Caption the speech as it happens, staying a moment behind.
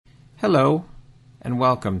Hello, and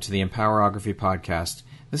welcome to the Empowerography Podcast.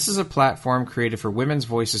 This is a platform created for women's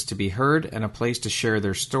voices to be heard and a place to share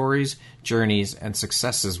their stories, journeys, and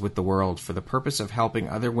successes with the world for the purpose of helping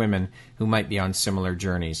other women who might be on similar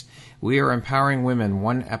journeys. We are empowering women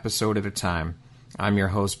one episode at a time. I'm your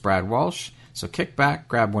host, Brad Walsh, so kick back,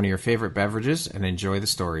 grab one of your favorite beverages, and enjoy the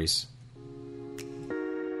stories.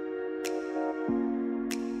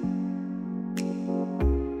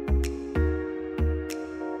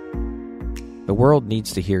 The world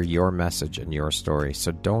needs to hear your message and your story,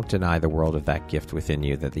 so don't deny the world of that gift within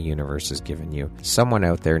you that the universe has given you. Someone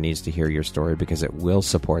out there needs to hear your story because it will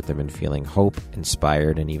support them in feeling hope,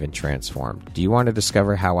 inspired, and even transformed. Do you want to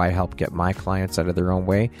discover how I help get my clients out of their own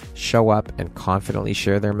way, show up, and confidently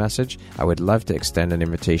share their message? I would love to extend an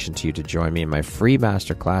invitation to you to join me in my free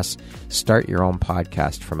masterclass, Start Your Own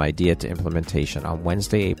Podcast from Idea to Implementation, on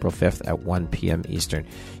Wednesday, April 5th at 1 p.m. Eastern.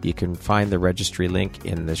 You can find the registry link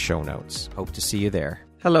in the show notes. Hope to see you there.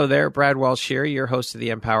 Hello there, Brad Walsh here, your host of the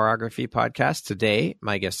Empowerography Podcast. Today,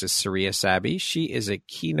 my guest is Sariya Saabye. She is a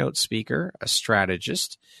keynote speaker, a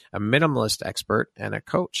strategist, a minimalist expert, and a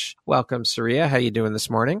coach. Welcome, Sariya. How you doing this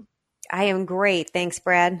morning? I am great. Thanks,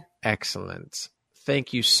 Brad. Excellent.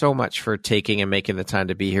 Thank you so much for taking and making the time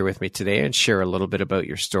to be here with me today and share a little bit about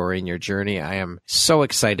your story and your journey. I am so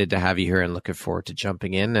excited to have you here and looking forward to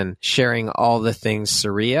jumping in and sharing all the things,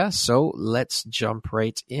 Sariya. So let's jump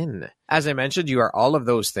right in. As I mentioned, you are all of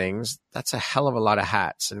those things. That's a hell of a lot of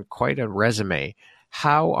hats and quite a resume.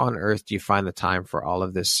 How on earth do you find the time for all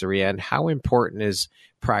of this, Sariya? And how important is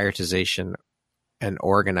prioritization and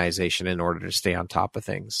organization in order to stay on top of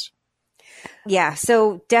things? Yeah,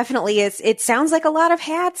 so definitely it sounds like a lot of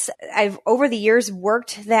hats. I've over the years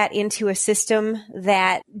worked that into a system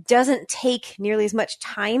that doesn't take nearly as much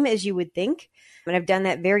time as you would think. And I've done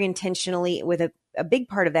that very intentionally with a big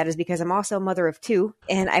part of that is because I'm also a mother of two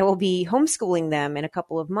and I will be homeschooling them in a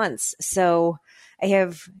couple of months. So I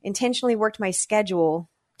have intentionally worked my schedule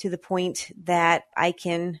to the point that I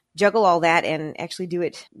can juggle all that and actually do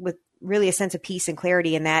it with really a sense of peace and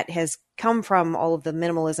clarity. And that has come from all of the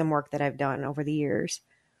minimalism work that I've done over the years.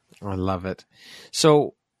 I love it.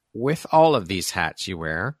 So with all of these hats you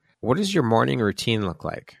wear, what does your morning routine look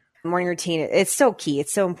like? Morning routine, it's so key.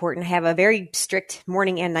 It's so important to have a very strict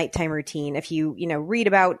morning and nighttime routine. If you read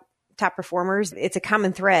about top performers, it's a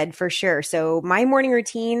common thread for sure. So my morning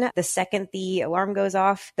routine, the second the alarm goes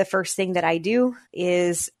off, the first thing that I do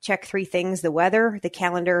is check three things: the weather, the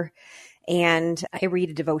calendar, and I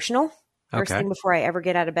read a devotional first thing before I ever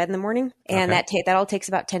get out of bed in the morning. And that all takes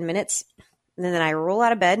about 10 minutes. And then I roll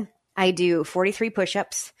out of bed. I do 43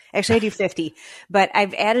 push-ups. Actually, I do 50, but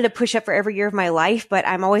I've added a push-up for every year of my life, but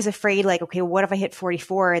I'm always afraid okay, what if I hit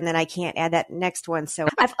 44 and then I can't add that next one? So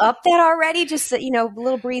I've upped that already, just, a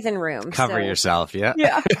little breathing room. Cover yourself. Yeah.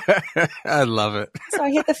 I love it. So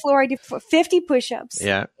I hit the floor. I do 50 push-ups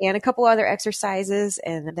and a couple other exercises,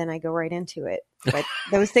 and then I go right into it. But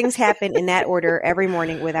those things happen in that order every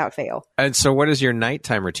morning without fail. And so what is your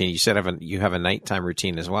nighttime routine? You said you have a nighttime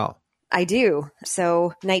routine as well. I do.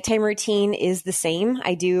 So nighttime routine is the same.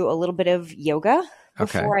 I do a little bit of yoga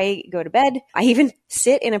before I go to bed. I even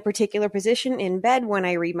sit in a particular position in bed when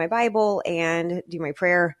I read my Bible and do my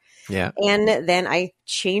prayer. Yeah. And then I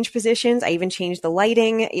change positions. I even change the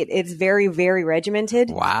lighting. It's very, very regimented.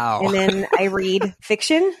 Wow. And then I read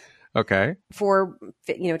fiction. For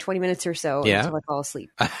 20 minutes or so until I fall asleep.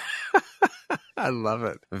 I love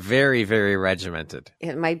it. Very, very regimented.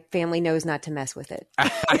 And my family knows not to mess with it.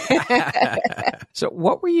 So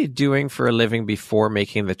what were you doing for a living before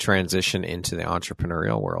making the transition into the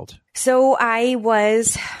entrepreneurial world? So I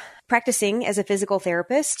was practicing as a physical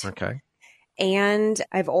therapist. And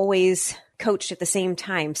I've always coached at the same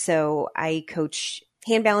time. So I coach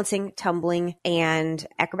hand balancing, tumbling, and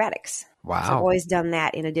acrobatics. Wow. So I've always done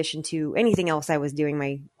that in addition to anything else I was doing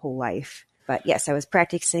my whole life. But yes, I was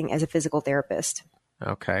practicing as a physical therapist.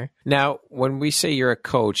 Okay. Now, when we say you're a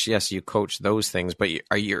coach, yes, you coach those things, but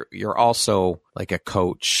you're also like a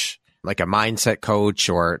coach, like a mindset coach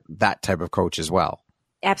or that type of coach as well.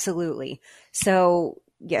 Absolutely. So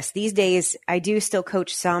yes, these days I do still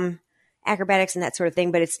coach some acrobatics and that sort of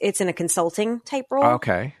thing, but it's in a consulting type role.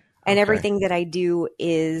 And everything that I do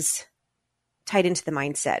is tied into the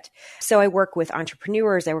mindset. So I work with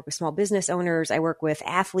entrepreneurs, I work with small business owners, I work with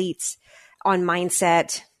athletes on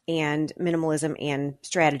mindset and minimalism and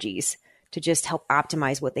strategies to just help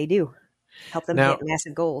optimize what they do, help them hit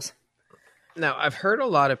massive goals. Now, I've heard a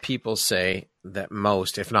lot of people say that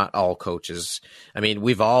most, if not all coaches,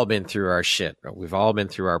 we've all been through our shit. We've all been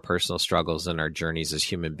through our personal struggles and our journeys as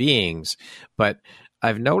human beings. But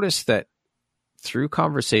I've noticed that through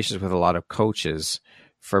conversations with a lot of coaches,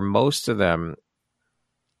 for most of them,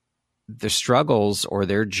 the struggles or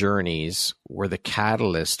their journeys were the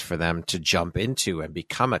catalyst for them to jump into and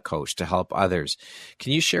become a coach to help others.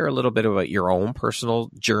 Can you share a little bit about your own personal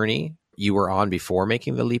journey you were on before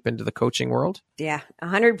making the leap into the coaching world? Yeah,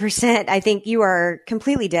 100%. I think you are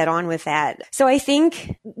completely dead on with that. So I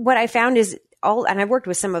think what I found is and I've worked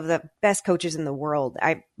with some of the best coaches in the world.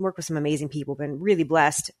 I've worked with some amazing people, been really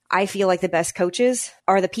blessed. I feel like the best coaches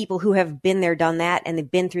are the people who have been there, done that, and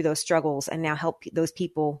they've been through those struggles and now help those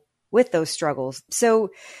people with those struggles.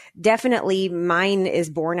 So definitely mine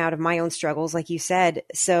is born out of my own struggles, like you said.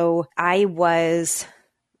 So I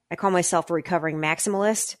call myself a recovering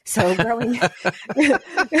maximalist. So growing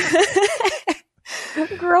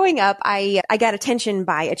up, I got attention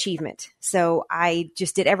by achievement. So I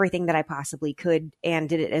just did everything that I possibly could and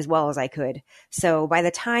did it as well as I could. So by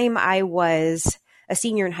the time I was a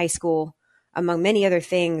senior in high school, among many other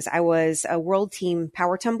things, I was a world team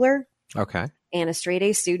power tumbler. Okay. And a straight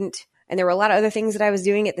A student. And there were a lot of other things that I was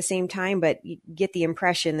doing at the same time, but you get the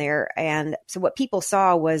impression there. And so what people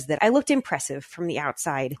saw was that I looked impressive from the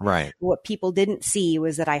outside. Right. What people didn't see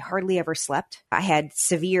was that I hardly ever slept. I had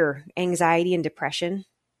severe anxiety and depression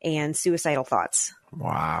and suicidal thoughts.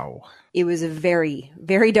 Wow. It was a very,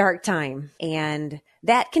 very dark time. And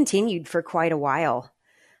that continued for quite a while.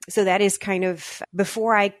 So that is kind of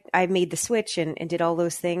before I made the switch and did all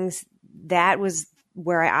those things, that was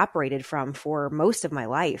where I operated from for most of my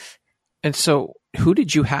life. And so who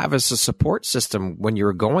did you have as a support system when you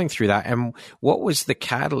were going through that? And what was the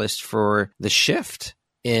catalyst for the shift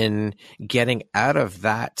in getting out of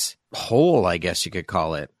that hole, I guess you could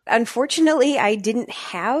call it? Unfortunately, I didn't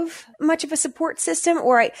have much of a support system,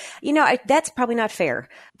 or that's probably not fair.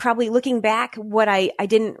 Probably looking back, I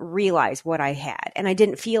didn't realize what I had, and I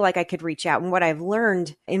didn't feel like I could reach out. And what I've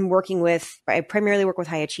learned in I primarily work with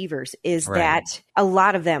high achievers, is that a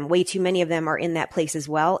lot of them, way too many of them, are in that place as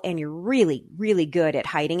well. And you're really, really good at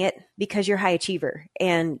hiding it because you're a high achiever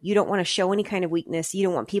and you don't want to show any kind of weakness. You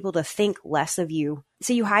don't want people to think less of you.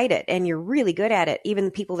 So you hide it, and you're really good at it. Even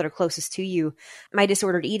the people that are closest to you. My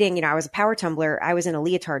disordered eating, I was a power tumbler. I was in a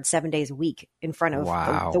leotard 7 days a week in front of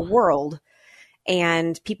the world.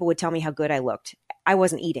 And people would tell me how good I looked. I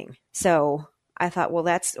wasn't eating. So I thought, well,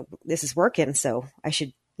 this is working. So I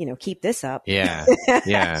should, keep this up. Yeah.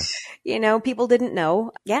 Yeah. People didn't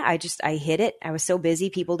know. Yeah. I hid it. I was so busy.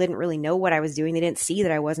 People didn't really know what I was doing. They didn't see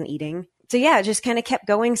that I wasn't eating. So yeah, it just kind of kept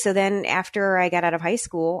going. So then after I got out of high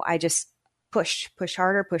school, I just push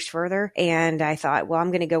harder, push further. And I thought, well, I'm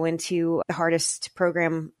going to go into the hardest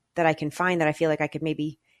program that I can find that I feel like I could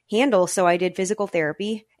maybe handle. So I did physical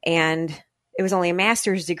therapy, and it was only a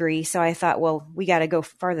master's degree. So I thought, well, we got to go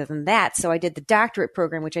farther than that. So I did the doctorate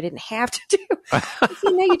program, which I didn't have to do.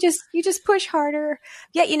 You just push harder.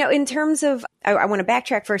 Yeah. In terms of, I want to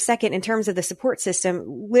backtrack for a second. In terms of the support system,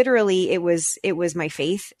 literally it was my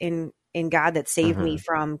faith in God that saved me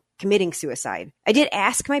from committing suicide. I did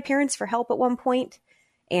ask my parents for help at one point,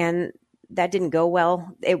 and that didn't go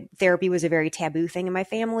well. Therapy was a very taboo thing in my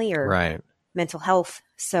family, or mental health.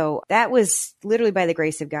 So that was literally by the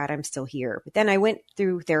grace of God, I'm still here. But then I went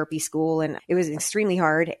through therapy school, and it was extremely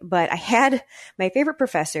hard. But I had my favorite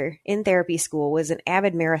professor in therapy school was an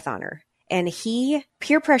avid marathoner, and he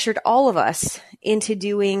peer pressured all of us into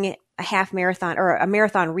doing a half marathon or a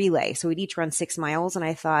marathon relay. So we'd each run 6 miles. And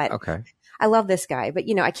I thought, okay, I love this guy, but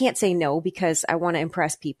I can't say no because I want to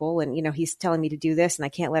impress people. And, he's telling me to do this and I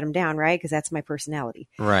can't let him down. Right. Because that's my personality.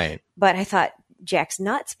 Right. But I thought Jack's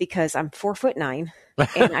nuts because I'm 4'9"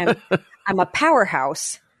 and I'm a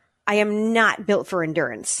powerhouse. I am not built for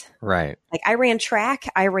endurance. Right. Like I ran track.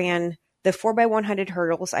 I ran the 4x100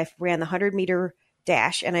 hurdles. I ran the 100-meter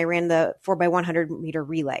dash, and I ran the 4x100 meter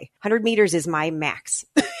relay. 100 meters is my max.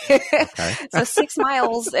 Okay. So 6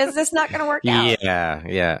 miles is just not going to work out. Yeah.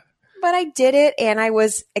 Yeah. But I did it, and I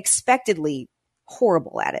was expectedly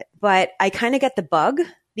horrible at it, but I kind of got the bug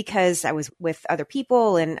because I was with other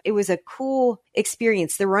people, and it was a cool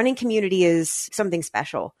experience. The running community is something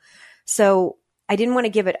special. So I didn't want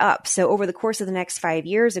to give it up. So over the course of the next 5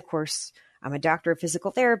 years, of course, I'm a doctor of physical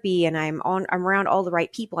therapy, and I'm around all the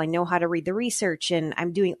right people. I know how to read the research, and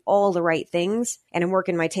I'm doing all the right things, and I'm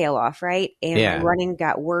working my tail off, right? And my running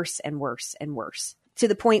got worse and worse and worse, to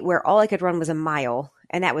the point where all I could run was a mile,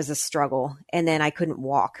 and that was a struggle. And then I couldn't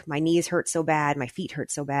walk. My knees hurt so bad. My feet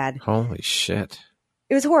hurt so bad. Holy shit.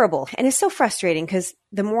 It was horrible. And it's so frustrating because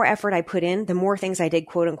the more effort I put in, the more things I did,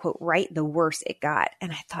 quote unquote, right, the worse it got.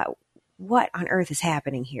 And I thought, what on earth is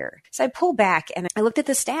happening here? So I pulled back and I looked at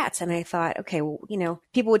the stats, and I thought, okay, well,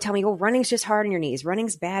 people would tell me, well, running's just hard on your knees.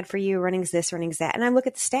 Running's bad for you. Running's this, running's that. And I look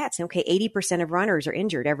at the stats, and okay, 80% of runners are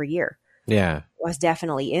injured every year. Yeah. Was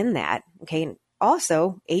definitely in that. Okay. And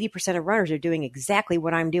also 80% of runners are doing exactly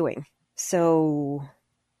what I'm doing. So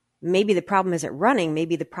maybe the problem isn't running.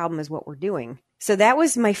 Maybe the problem is what we're doing. So that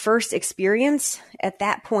was my first experience at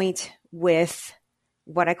that point with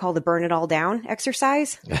what I call the burn it all down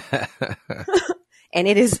exercise. And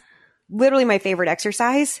it is literally my favorite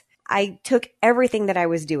exercise. I took everything that I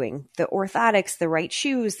was doing, the orthotics, the right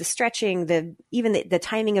shoes, the stretching, even the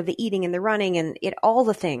timing of the eating and the running and all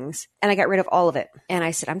the things. And I got rid of all of it. And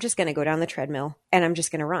I said, I'm just going to go down the treadmill and I'm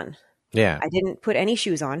just going to run. Yeah. I didn't put any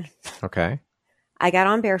shoes on. Okay. I got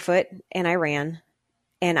on barefoot and I ran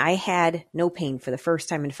and I had no pain for the first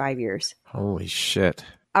time in 5 years. Holy shit.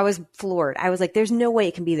 I was floored. I was like, there's no way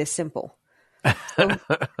it can be this simple. So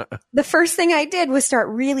the first thing I did was start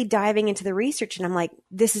really diving into the research. And I'm like,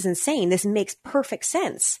 this is insane. This makes perfect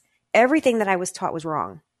sense. Everything that I was taught was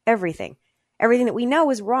wrong. Everything that we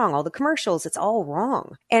know is wrong. All the commercials, it's all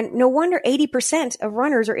wrong. And no wonder 80% of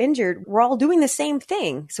runners are injured. We're all doing the same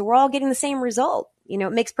thing. So we're all getting the same result. It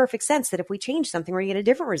makes perfect sense that if we change something, we're going to get a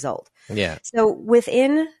different result. Yeah. So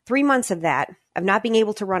within 3 months of that, of not being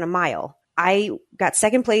able to run a mile, I got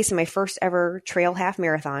second place in my first ever trail half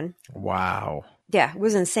marathon. Wow. Yeah, it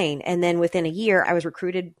was insane. And then within a year, I was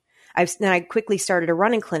recruited. Then I quickly started a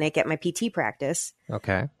running clinic at my PT practice.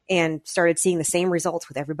 Okay. And started seeing the same results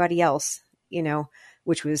with everybody else,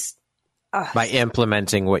 which was... by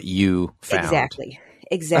implementing what you found.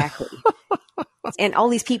 Exactly. And all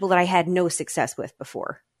these people that I had no success with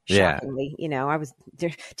before. Shockingly, I was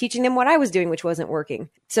teaching them what I was doing, which wasn't working.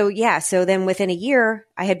 So then within a year,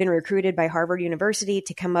 I had been recruited by Harvard University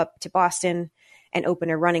to come up to Boston and open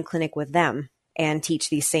a running clinic with them and teach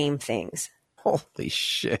these same things. Holy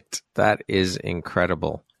shit. That is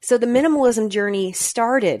incredible. So the minimalism journey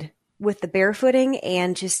started with the barefooting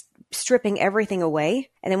and just stripping everything away.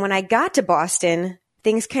 And then when I got to Boston,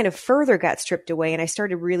 things kind of further got stripped away and I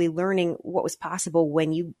started really learning what was possible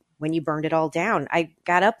when you burned it all down. I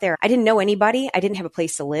got up there. I didn't know anybody. I didn't have a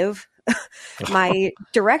place to live. My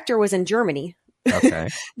director was in Germany. Okay.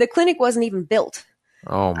 The clinic wasn't even built.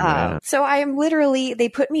 Oh, man. So they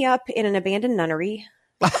put me up in an abandoned nunnery.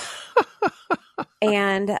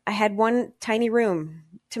 And I had one tiny room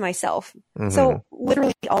to myself. Mm-hmm. So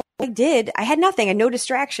literally all I did, I had nothing. I had no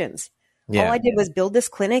distractions. Yeah. All I did was build this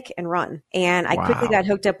clinic and run. And I quickly got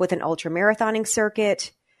hooked up with an ultra marathoning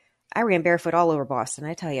circuit. I ran barefoot all over Boston,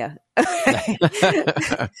 I tell you.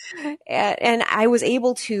 And I was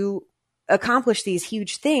able to accomplish these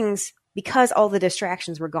huge things because all the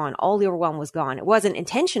distractions were gone. All the overwhelm was gone. It wasn't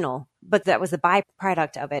intentional, but that was the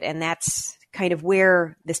byproduct of it. And that's kind of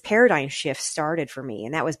where this paradigm shift started for me.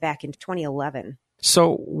 And that was back in 2011.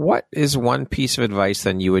 So what is one piece of advice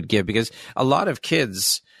then you would give? Because a lot of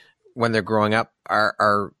kids, when they're growing up,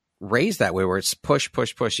 are raised that way, where it's push,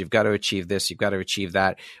 push, push. You've got to achieve this. You've got to achieve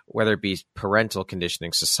that, whether it be parental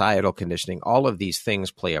conditioning, societal conditioning, all of these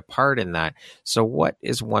things play a part in that. So what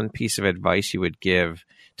is one piece of advice you would give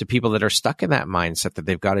to people that are stuck in that mindset that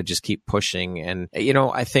they've got to just keep pushing? And,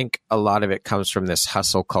 I think a lot of it comes from this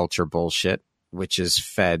hustle culture bullshit, which is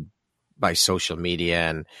fed by social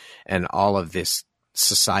media and all of this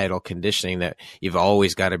societal conditioning that you've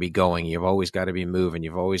always got to be going, you've always got to be moving,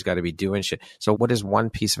 you've always got to be doing shit. So what is one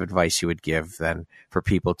piece of advice you would give then for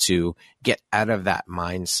people to get out of that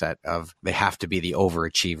mindset of they have to be the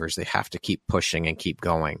overachievers, they have to keep pushing and keep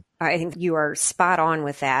going? I think you are spot on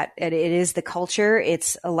with that. It is the culture.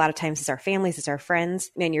 It's a lot of times it's our families, it's our friends.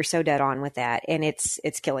 Man, you're so dead on with that. And it's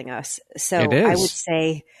killing us. So I would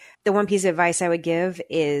say the one piece of advice I would give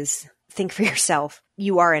is think for yourself.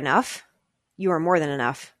 You are enough. You are more than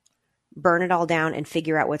enough. Burn it all down and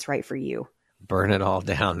figure out what's right for you. Burn it all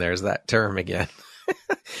down. There's that term again.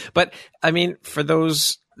 But I mean, for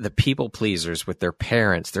the people pleasers with their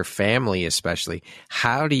parents, their family especially,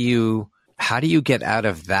 how do you get out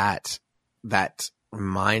of that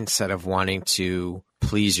mindset of wanting to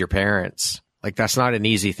please your parents? Like, that's not an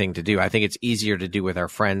easy thing to do. I think it's easier to do with our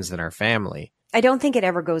friends than our family. I don't think it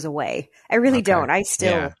ever goes away. I really don't. I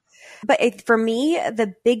still... Yeah. But for me,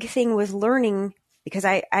 the big thing was learning, because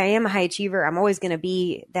I am a high achiever. I'm always going to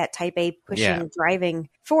be that type A pushing, driving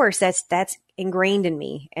force. That's ingrained in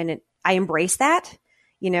me. And I embrace that.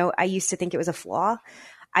 I used to think it was a flaw.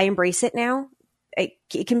 I embrace it now.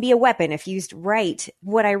 It can be a weapon if used right.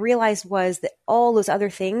 What I realized was that all those other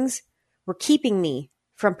things were keeping me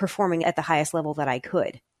from performing at the highest level that I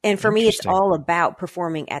could. And for me, it's all about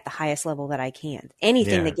performing at the highest level that I can.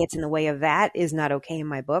 Anything that gets in the way of that is not okay in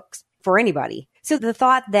my books for anybody. So the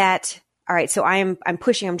thought that, all right, so I'm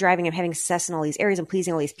pushing, I'm driving, I'm having success in all these areas, I'm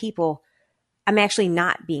pleasing all these people, I'm actually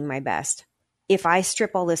not being my best. If I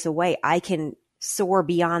strip all this away, I can soar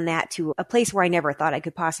beyond that to a place where I never thought I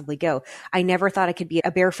could possibly go. I never thought I could be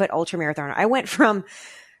a barefoot ultramarathoner. I went from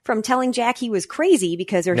telling Jack he was crazy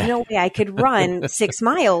because there's no way I could run 6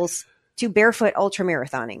 miles to barefoot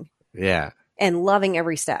ultramarathoning. Yeah. And loving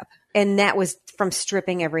every step. And that was from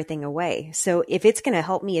stripping everything away. So if it's going to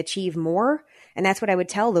help me achieve more, and that's what I would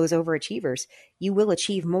tell those overachievers, you will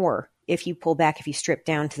achieve more if you pull back, if you strip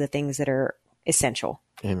down to the things that are essential.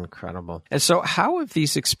 Incredible. And so how have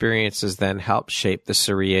these experiences then helped shape the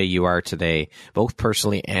Sariya you are today, both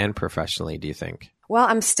personally and professionally, do you think? Well,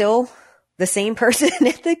 I'm still the same person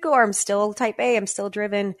at the core. I'm still type A. I'm still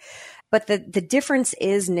driven. But the difference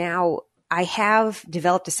is now I have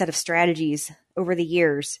developed a set of strategies over the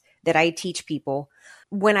years that I teach people.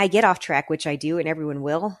 When I get off track, which I do, and everyone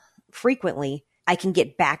will frequently, I can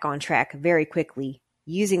get back on track very quickly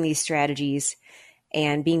using these strategies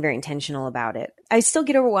and being very intentional about it. I still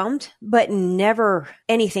get overwhelmed, but never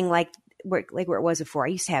anything like where it was before.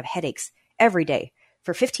 I used to have headaches every day.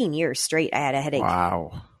 For 15 years straight, I had a headache.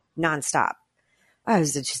 Wow. Nonstop. I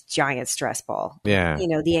was just giant stress ball. Yeah.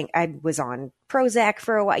 I was on Prozac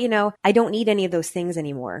for a while. I don't need any of those things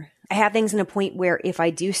anymore. I have things in a point where if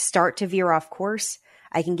I do start to veer off course,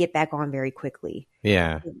 I can get back on very quickly.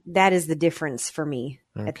 Yeah. That is the difference for me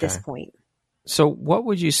at this point. So what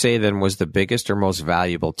would you say then was the biggest or most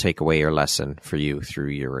valuable takeaway or lesson for you through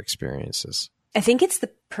your experiences? I think it's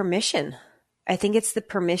the permission. I think it's the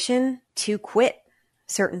permission to quit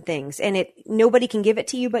certain things. And nobody can give it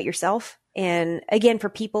to you but yourself. And again, for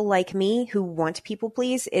people like me who want to people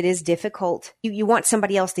please, it is difficult. You want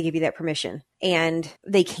somebody else to give you that permission, and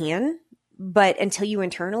they can, but until you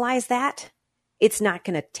internalize that, it's not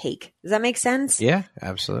going to take. Does that make sense? Yeah,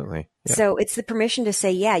 absolutely. Yeah. So it's the permission to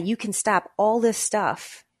say, yeah, you can stop all this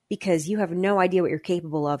stuff because you have no idea what you're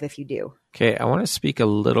capable of if you do. Okay, I want to speak a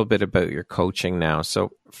little bit about your coaching now.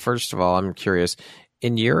 So first of all, I'm curious,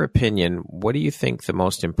 in your opinion, what do you think the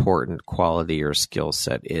most important quality or skill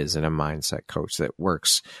set is in a mindset coach that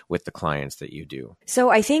works with the clients that you do? So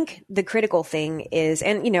I think the critical thing is,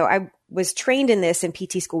 and I was trained in this in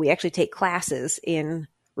PT school. We actually take classes in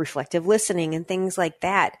reflective listening and things like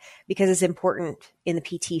that because it's important in the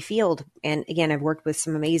PT field. And again, I've worked with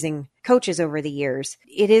some amazing coaches over the years.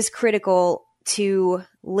 It is critical to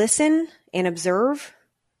listen and observe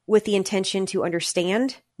with the intention to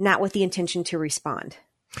understand, not with the intention to respond.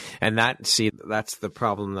 And that's the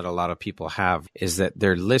problem that a lot of people have, is that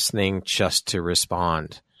they're listening just to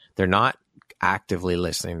respond. They're not actively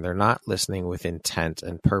listening. They're not listening with intent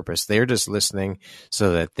and purpose. They're just listening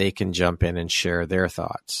so that they can jump in and share their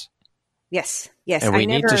thoughts. Yes. And we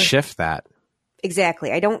need to shift that.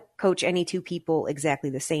 Exactly. I don't coach any two people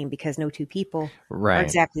exactly the same because no two people are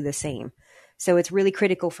exactly the same. So it's really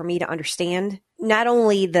critical for me to understand not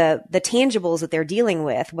only the tangibles that they're dealing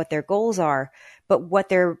with, what their goals are, but what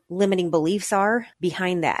their limiting beliefs are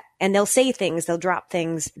behind that. And they'll say things, they'll drop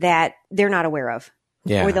things that they're not aware of.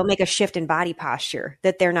 Yeah. Or they'll make a shift in body posture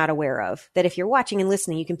that they're not aware of. That if you're watching and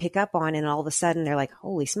listening, you can pick up on, and all of a sudden they're like,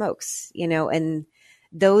 holy smokes, and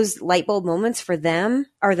those light bulb moments for them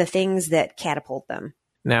are the things that catapult them.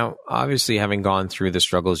 Now, obviously, having gone through the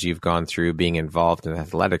struggles you've gone through, being involved in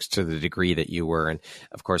athletics to the degree that you were, and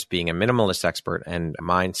of course, being a minimalist expert and a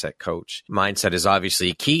mindset coach, mindset is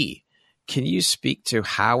obviously key. Can you speak to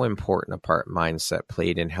how important a part mindset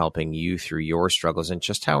played in helping you through your struggles, and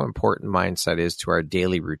just how important mindset is to our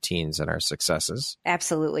daily routines and our successes?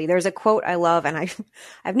 Absolutely. There's a quote I love, and I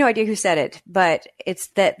have no idea who said it, but it's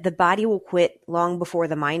that the body will quit long before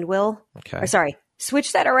the mind will. Okay. Or sorry,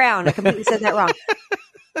 switch that around. I completely said that wrong.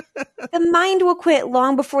 The mind will quit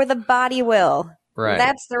long before the body will. Right.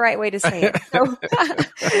 That's the right way to say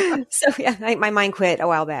it. So yeah, my mind quit a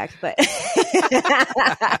while back, but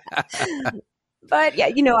but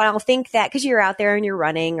yeah, I'll think that because you're out there and you're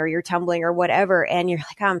running or you're tumbling or whatever, and you're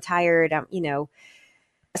like, oh, I'm tired.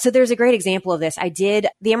 So there's a great example of this. I did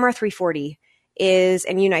the MR340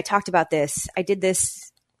 and I talked about this. I did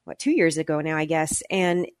this 2 years ago now, I guess,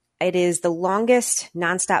 and it is the longest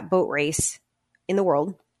nonstop boat race in the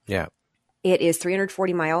world. Yeah. It is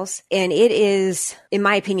 340 miles, and it is, in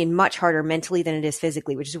my opinion, much harder mentally than it is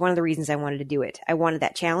physically, which is one of the reasons I wanted to do it. I wanted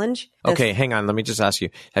that challenge. Okay, hang on. Let me just ask you,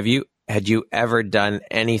 had you ever done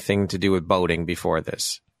anything to do with boating before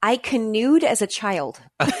this? I canoed as a child.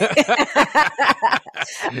 I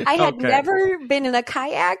had never been in a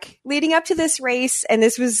kayak leading up to this race, and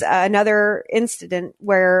this was another incident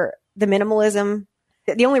where the minimalism.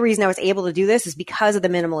 The only reason I was able to do this is because of the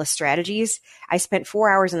minimalist strategies. I spent 4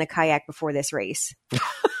 hours in a kayak before this race.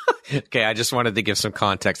 Okay, I just wanted to give some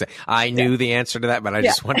context. I knew the answer to that, but I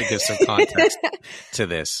just wanted to give some context to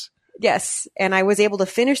this. Yes, and I was able to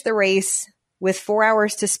finish the race with 4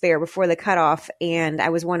 hours to spare before the cutoff. And I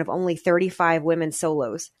was one of only 35 women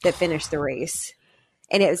solos that finished the race.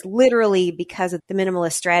 And it was literally because of the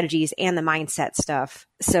minimalist strategies and the mindset stuff.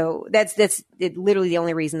 So that's literally the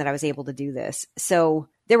only reason that I was able to do this. So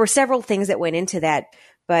there were several things that went into that.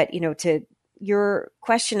 But, to your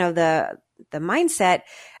question of the mindset,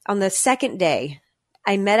 on the second day,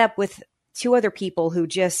 I met up with 2 other people who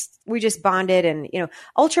we just bonded. And,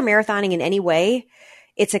 ultra marathoning in any way,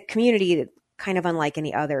 it's a community that kind of unlike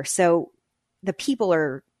any other. So the people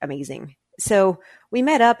are amazing. So we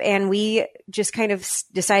met up and we just kind of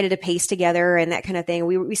decided to pace together and that kind of thing.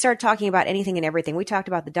 We started talking about anything and everything. We talked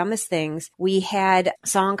about the dumbest things. We had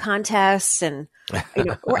song contests and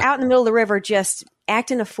we're out in the middle of the river just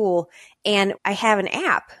acting a fool. And I have an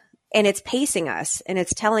app and it's pacing us and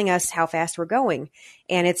it's telling us how fast we're going.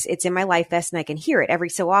 And it's in my life vest and I can hear it. Every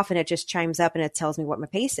so often it just chimes up and it tells me what my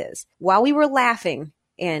pace is. While we were laughing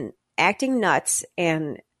and acting nuts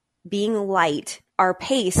and being light, our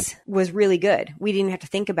pace was really good. We didn't have to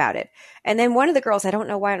think about it. And then one of the girls, I don't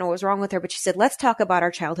know what was wrong with her, but she said, let's talk about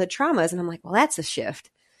our childhood traumas. And I'm like, well, that's a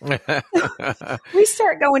shift. We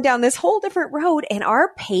start going down this whole different road and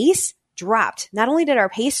our pace dropped. Not only did our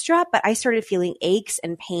pace drop, but I started feeling aches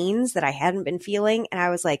and pains that I hadn't been feeling. And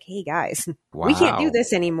I was like, hey guys, we can't do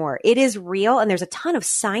this anymore. It is real. And there's a ton of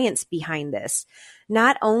science behind this.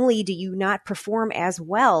 Not only do you not perform as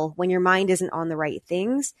well when your mind isn't on the right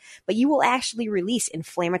things, but you will actually release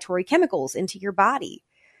inflammatory chemicals into your body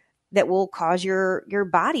that will cause your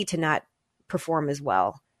body to not perform as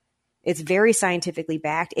well. It's very scientifically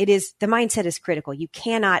backed. The mindset is critical. You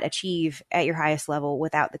cannot achieve at your highest level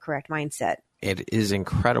without the correct mindset. It is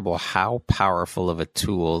incredible how powerful of a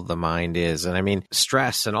tool the mind is. And I mean,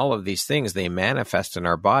 stress and all of these things, they manifest in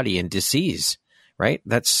our body in disease. Right?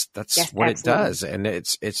 That's yes, what absolutely. It does. And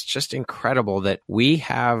it's just incredible that we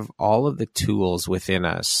have all of the tools within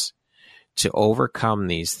us to overcome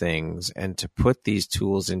these things and to put these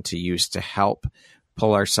tools into use to help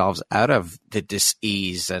pull ourselves out of the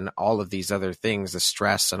dis-ease and all of these other things, the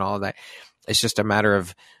stress and all of that. It's just a matter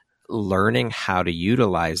of learning how to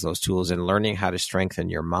utilize those tools and learning how to strengthen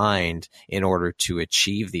your mind in order to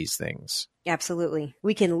achieve these things. Absolutely.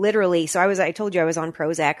 We can literally, I told you I was on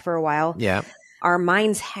Prozac for a while. Yeah. Our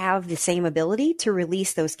minds have the same ability to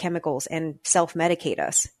release those chemicals and self-medicate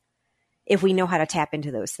us if we know how to tap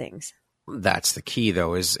into those things. That's the key,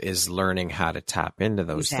 though, is learning how to tap into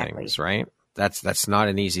those things, right? That's not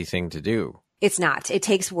an easy thing to do. It's not. It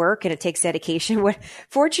takes work and it takes dedication.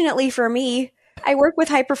 Fortunately for me, I work with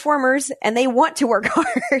high performers and they want to work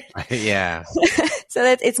hard. Yeah. So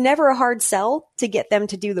it's never a hard sell to get them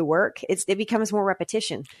to do the work. It becomes more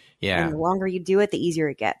repetition. Yeah. And the longer you do it, the easier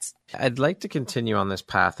it gets. I'd like to continue on this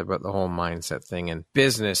path about the whole mindset thing and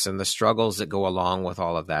business and the struggles that go along with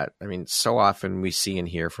all of that. I mean, so often we see and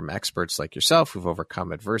hear from experts like yourself who've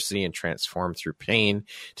overcome adversity and transformed through pain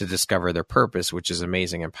to discover their purpose, which is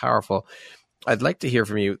amazing and powerful. I'd like to hear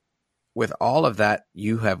from you. With all of that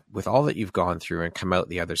with all that you've gone through and come out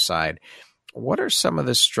the other side, what are some of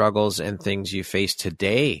the struggles and things you face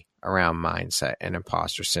today around mindset and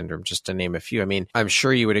imposter syndrome, just to name a few? I mean, I'm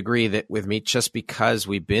sure you would agree that with me, just because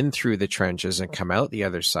we've been through the trenches and come out the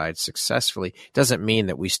other side successfully doesn't mean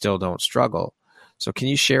that we still don't struggle. So can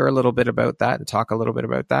you share a little bit about that and talk a little bit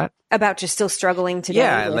about that? About just still struggling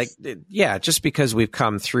today? Yeah, just because we've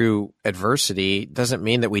come through adversity doesn't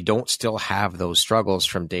mean that we don't still have those struggles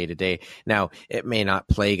from day to day. Now, it may not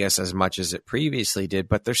plague us as much as it previously did,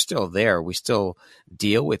 but they're still there. We still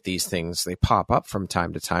deal with these things. They pop up from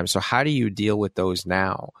time to time. So how do you deal with those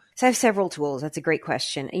now? So I have several tools. That's a great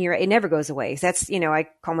question. And you're right, it never goes away. That's, I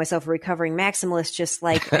call myself a recovering maximalist, just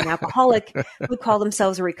like an alcoholic would call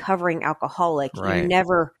themselves a recovering alcoholic. Right. You're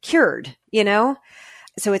never cured,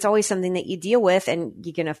 So it's always something that you deal with and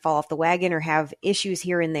you're going to fall off the wagon or have issues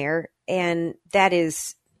here and there. And that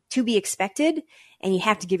is to be expected. And you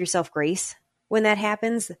have to give yourself grace when that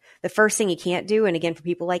happens. The first thing you can't do, and again, for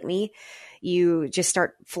people like me, you just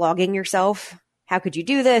start flogging yourself. How could you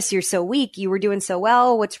do this? You're so weak. You were doing so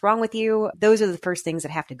well. What's wrong with you? Those are the first things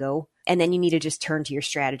that have to go. And then you need to just turn to your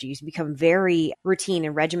strategies, become very routine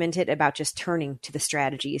and regimented about just turning to the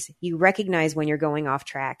strategies. You recognize when you're going off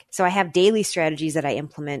track. So I have daily strategies that I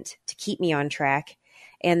implement to keep me on track.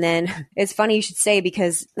 And then it's funny you should say,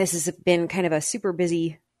 because this has been kind of a super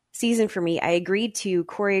busy season for me. I agreed to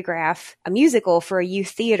choreograph a musical for a youth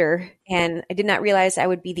theater, and I did not realize I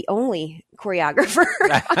would be the only choreographer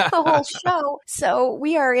on the whole show. So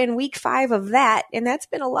we are in week 5 of that, and that's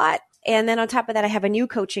been a lot. And then on top of that, I have a new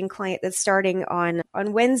coaching client that's starting on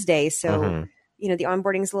Wednesday. So, the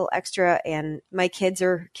onboarding is a little extra, and my kids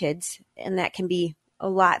are kids, and that can be a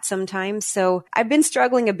lot sometimes. So I've been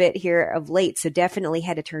struggling a bit here of late. So definitely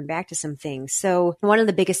had to turn back to some things. So one of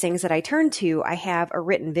the biggest things that I turn to, I have a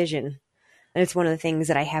written vision. And it's one of the things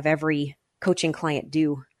that I have every coaching client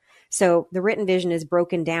do. So the written vision is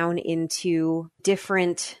broken down into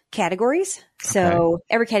different categories. So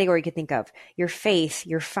every category you could think of: your faith,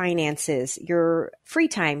 your finances, your free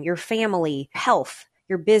time, your family, health,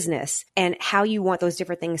 your business, and how you want those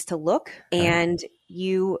different things to look. And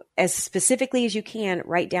you, as specifically as you can,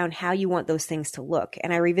 write down how you want those things to look.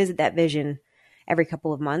 And I revisit that vision every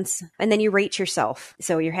couple of months. And then you rate yourself.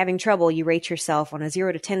 So you're having trouble, you rate yourself on a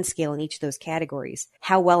 0 to 10 scale in each of those categories.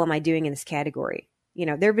 How well am I doing in this category? You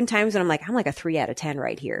know, there have been times when I'm like a 3 out of 10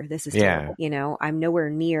 right here. This is terrible. You know, I'm nowhere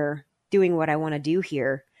near doing what I want to do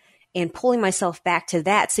here, and pulling myself back to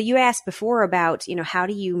that. So you asked before about, you know, how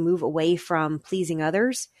do you move away from pleasing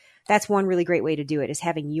others? That's one really great way to do it, is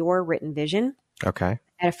having your written vision. Okay. I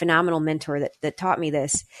had a phenomenal mentor that taught me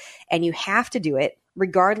this, and you have to do it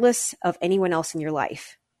regardless of anyone else in your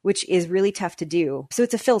life, which is really tough to do. So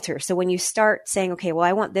it's a filter. So when you start saying, okay, well,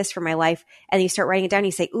 I want this for my life, and then you start writing it down,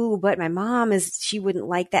 you say, ooh, but my mom she wouldn't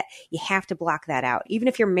like that. You have to block that out. Even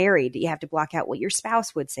if you're married, you have to block out what your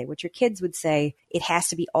spouse would say, what your kids would say. It has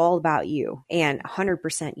to be all about you and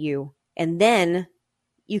 100% you. And then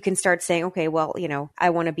you can start saying, okay, well, you know,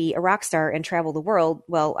 I want to be a rock star and travel the world.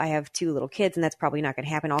 Well, I have 2 little kids, and that's probably not going to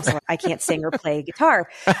happen. Also, I can't sing or play guitar.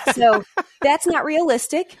 So that's not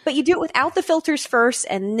realistic, but you do it without the filters first,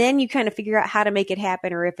 and then you kind of figure out how to make it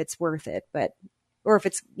happen, or if it's worth it, or if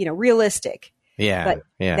it's, you know, realistic. But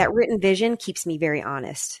that written vision keeps me very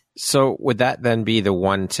honest. So would that then be the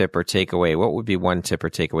one tip or takeaway? What would be one tip or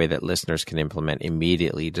takeaway that listeners can implement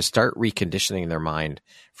immediately to start reconditioning their mind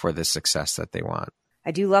for the success that they want? I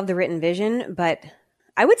do love the written vision, but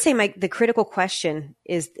I would say the critical question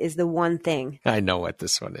is the one thing. I know what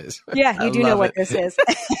this one is. Yeah, you do know what this is.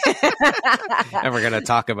 And we're going to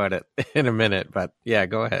talk about it in a minute, but yeah,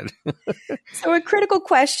 go ahead. So a critical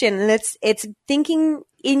question, and it's thinking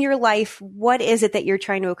in your life, what is it that you're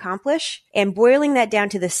trying to accomplish, and boiling that down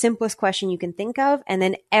to the simplest question you can think of. And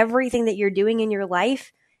then everything that you're doing in your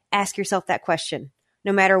life, ask yourself that question,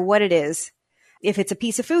 no matter what it is. If it's a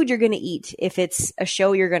piece of food you're going to eat, if it's a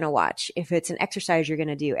show you're going to watch, if it's an exercise you're going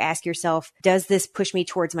to do, ask yourself, does this push me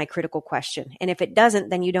towards my critical question? And if it doesn't,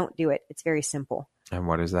 then you don't do it. It's very simple. And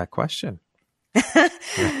what is that question? So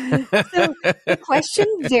the question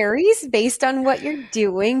varies based on what you're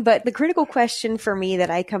doing, but the critical question for me that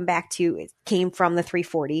I come back to came from the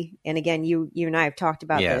 340. And again, you and I have talked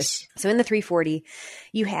about this. So in the 340,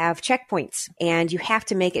 you have checkpoints, and you have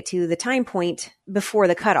to make it to the time point before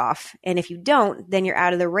the cutoff. And if you don't, then you're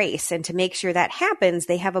out of the race. And to make sure that happens,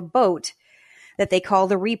 they have a boat that they call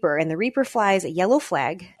the Reaper. And the Reaper flies a yellow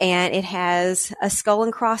flag, and it has a skull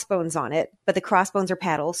and crossbones on it, but the crossbones are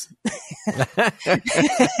paddles.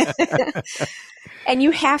 And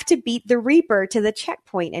you have to beat the Reaper to the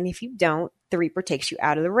checkpoint. And if you don't, the Reaper takes you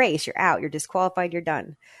out of the race. You're out. You're disqualified. You're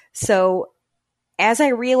done. So as I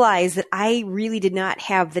realized that I really did not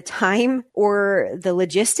have the time or the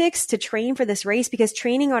logistics to train for this race, because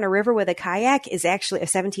training on a river with a kayak is actually a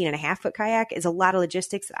 17.5-foot kayak, is a lot of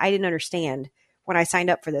logistics that I didn't understand when I signed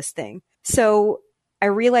up for this thing. So I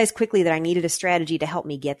realized quickly that I needed a strategy to help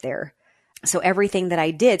me get there. So everything that I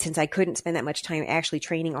did, since I couldn't spend that much time actually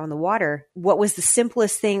training on the water, what was the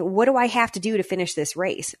simplest thing? What do I have to do to finish this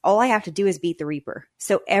race? All I have to do is beat the Reaper.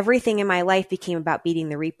 So everything in my life became about beating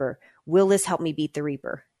the Reaper. Will this help me beat the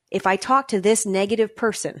Reaper? If I talk to this negative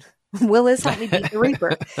person, will this help me beat the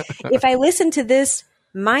Reaper? If I listen to this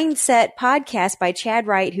mindset podcast by Chad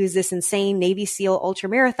Wright, who's this insane Navy SEAL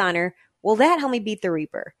ultramarathoner, will that help me beat the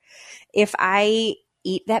Reaper? If I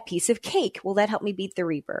eat that piece of cake, will that help me beat the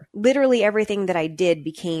Reaper? Literally everything that I did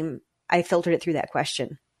I filtered it through that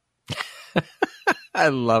question. I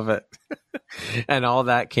love it. And all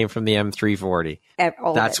that came from the M340.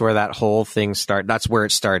 That's where that whole thing started. That's where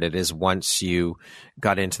it started, is once you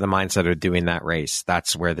got into the mindset of doing that race.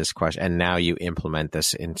 That's where this question, and now you implement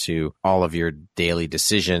this into all of your daily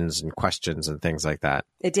decisions and questions and things like that.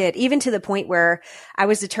 It did, even to the point where I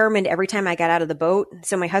was determined every time I got out of the boat.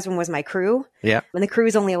 So my husband was my crew. Yeah. When the crew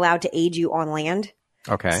is only allowed to aid you on land.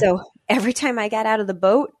 Okay. So every time I got out of the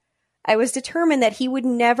boat, I was determined that he would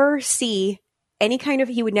never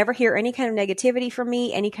he would never hear any kind of negativity from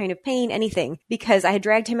me, any kind of pain, anything, because I had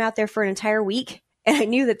dragged him out there for an entire week, and I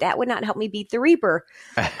knew that would not help me beat the Reaper.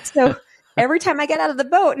 So every time I got out of the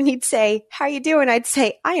boat and he'd say, "How you doing?" I'd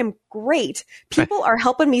say, "I am great. People are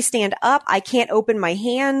helping me stand up. I can't open my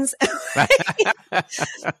hands.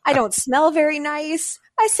 I don't smell very nice."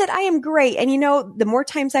 I said, "I am great." And the more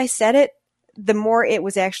times I said it, the more it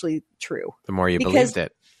was actually true. The more you believed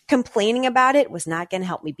it. Complaining about it was not going to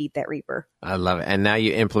help me beat that Reaper. I love it. And now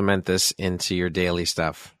you implement this into your daily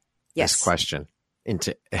stuff. Yes. This question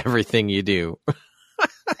into everything you do.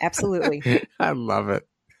 Absolutely. I love it.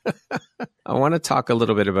 I want to talk a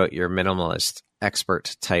little bit about your minimalist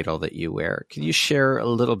expert title that you wear. Can you share a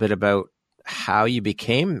little bit about how you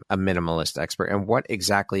became a minimalist expert and what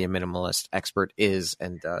exactly a minimalist expert is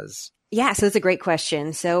and does? Yeah, so it's a great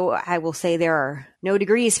question. So I will say there are no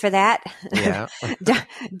degrees for that. Yeah.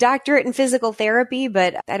 Doctorate in physical therapy,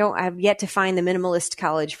 but I've yet to find the minimalist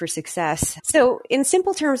college for success. So in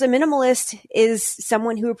simple terms, a minimalist is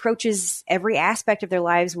someone who approaches every aspect of their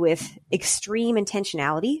lives with extreme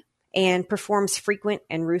intentionality and performs frequent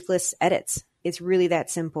and ruthless edits. It's really that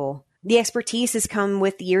simple. The expertise has come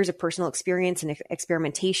with years of personal experience and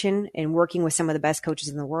experimentation and working with some of the best coaches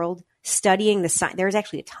in the world, studying the science. There's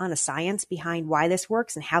actually a ton of science behind why this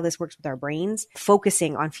works and how this works with our brains,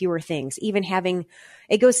 focusing on fewer things, even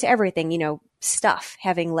it goes to everything, stuff,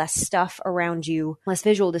 having less stuff around you, less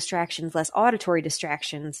visual distractions, less auditory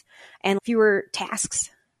distractions, and fewer tasks,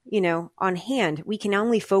 on hand. We can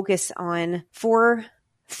only focus on 4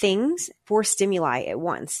 stimuli at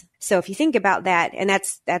once. So if you think about that, and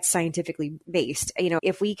that's scientifically based,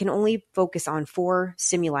 if we can only focus on 4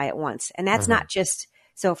 stimuli at once, and that's not just,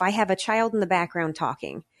 so if I have a child in the background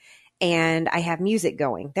talking and I have music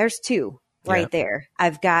going, there's 2 right there.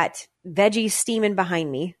 I've got veggies steaming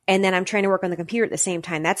behind me, and then I'm trying to work on the computer at the same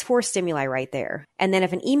time. That's 4 stimuli right there. And then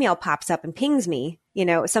if an email pops up and pings me,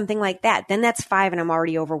 something like that, then that's 5 and I'm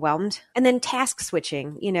already overwhelmed. And then task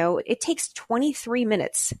switching, it takes 23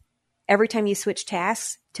 minutes every time you switch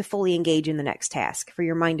tasks to fully engage in the next task for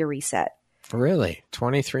your mind to reset. Really?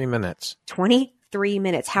 23 minutes? 23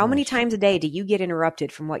 minutes. How many times a day do you get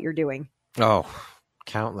interrupted from what you're doing? Oh,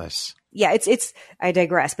 countless. Yeah, I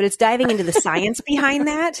digress, but it's diving into the science behind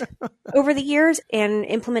that over the years and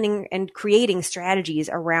implementing and creating strategies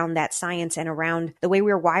around that science and around the way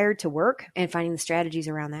we're wired to work and finding the strategies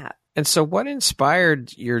around that. And so what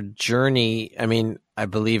inspired your journey? I mean, I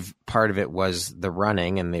believe part of it was the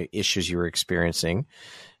running and the issues you were experiencing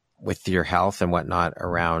with your health and whatnot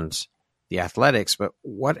around the athletics, but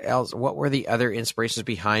what else? What were the other inspirations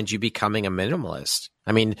behind you becoming a minimalist?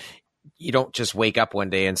 I mean, you don't just wake up one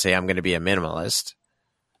day and say, I'm going to be a minimalist.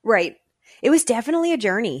 Right. It was definitely a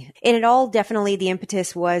journey. And the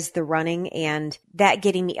impetus was the running and that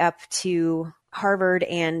getting me up to Harvard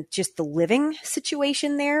and just the living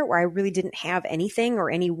situation there where I really didn't have anything or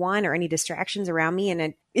anyone or any distractions around me.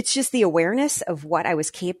 And it's just the awareness of what I was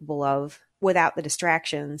capable of without the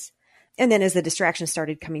distractions. And then as the distractions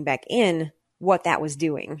started coming back in, what that was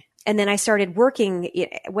doing. And then I started working,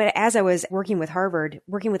 as I was working with Harvard,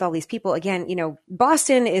 working with all these people, again,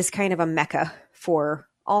 Boston is kind of a mecca for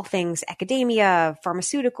all things academia,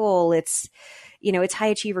 pharmaceutical. It's high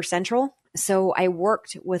achiever central. So I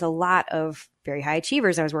worked with a lot of very high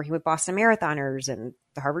achievers. I was working with Boston Marathoners and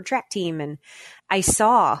the Harvard track team, and I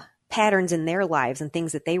saw patterns in their lives and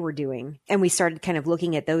things that they were doing. And we started kind of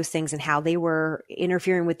looking at those things and how they were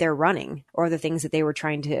interfering with their running or the things that they were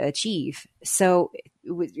trying to achieve. So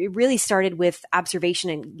it really started with observation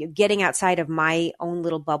and getting outside of my own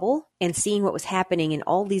little bubble and seeing what was happening in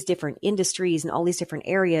all these different industries and all these different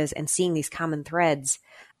areas and seeing these common threads.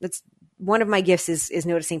 That's one of my gifts is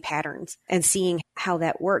noticing patterns and seeing how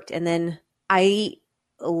that worked. And then I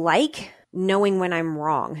like knowing when I'm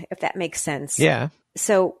wrong, if that makes sense. Yeah.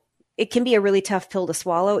 So it can be a really tough pill to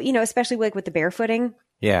swallow, especially like with the barefooting.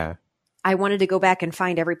 Yeah. I wanted to go back and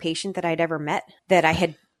find every patient that I'd ever met that I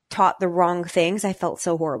had taught the wrong things. I felt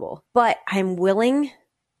so horrible, but I'm willing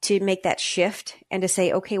to make that shift and to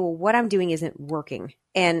say, okay, well, what I'm doing isn't working.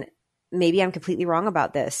 And maybe I'm completely wrong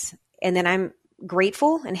about this. And then I'm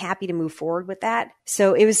grateful and happy to move forward with that.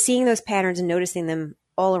 So it was seeing those patterns and noticing them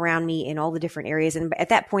all around me in all the different areas. And at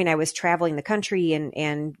that point I was traveling the country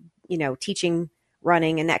and teaching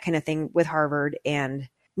running and that kind of thing with Harvard and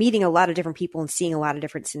meeting a lot of different people and seeing a lot of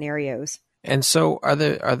different scenarios. And so are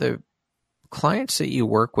the clients that you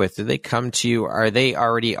work with, do they come to you, are they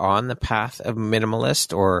already on the path of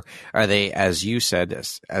minimalist, or are they, as you said,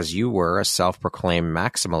 as you were, a self-proclaimed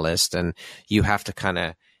maximalist, and you have to kind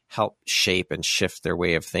of help shape and shift their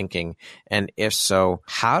way of thinking? And if so,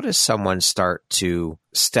 how does someone start to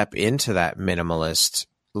step into that minimalist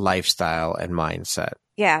lifestyle and mindset?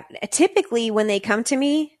 Yeah. Typically, when they come to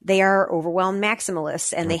me, they are overwhelmed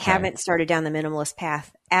maximalists and they haven't started down the minimalist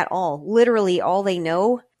path at all. Literally, all they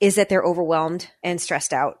know is that they're overwhelmed and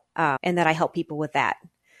stressed out, and that I help people with that.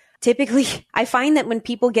 Typically, I find that when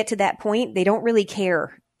people get to that point, they don't really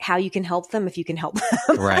care how you can help them if you can help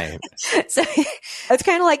them. Right. So it's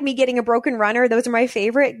kind of like me getting a broken runner. Those are my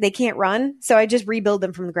favorite. They can't run. So I just rebuild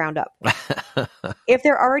them from the ground up. If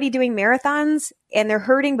they're already doing marathons and they're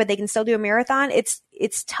hurting, but they can still do a marathon, it's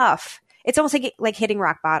tough. It's almost like hitting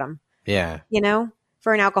rock bottom. Yeah.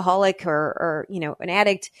 For an alcoholic or an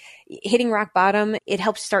addict, hitting rock bottom, it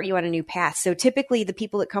helps start you on a new path. So typically the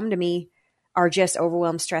people that come to me are just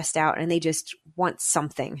overwhelmed, stressed out, and they just want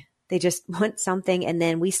something. They just want something. And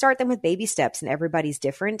then we start them with baby steps, and everybody's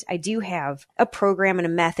different. I do have a program and a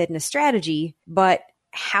method and a strategy, but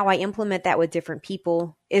how I implement that with different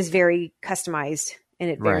people is very customized, and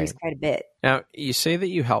it varies quite a bit. Now, you say that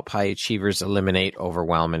you help high achievers eliminate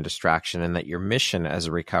overwhelm and distraction, and that your mission as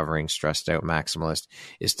a recovering stressed out maximalist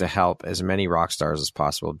is to help as many rock stars as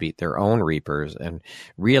possible beat their own reapers and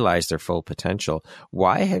realize their full potential.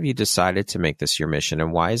 Why have you decided to make this your mission,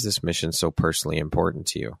 and why is this mission so personally important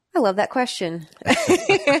to you? I love that question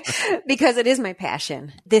because it is my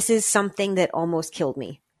passion. This is something that almost killed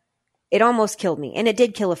me. It almost killed me, and it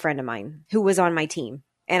did kill a friend of mine who was on my team.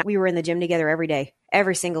 And we were in the gym together every day,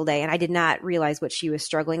 every single day. And I did not realize what she was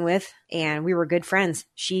struggling with. And we were good friends.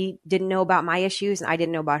 She didn't know about my issues, and I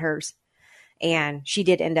didn't know about hers. And she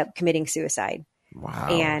did end up committing suicide. Wow.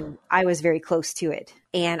 And I was very close to it.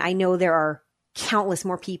 And I know there are countless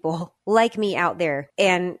more people like me out there.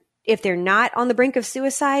 And if they're not on the brink of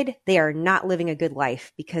suicide, they are not living a good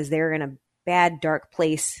life because they're in a bad, dark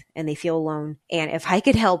place and they feel alone. And if I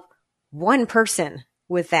could help one person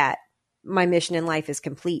with that, my mission in life is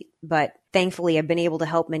complete. But thankfully, I've been able to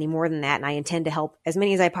help many more than that. And I intend to help as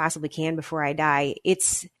many as I possibly can before I die.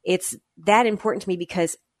 It's that important to me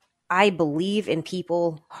because I believe in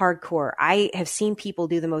people hardcore. I have seen people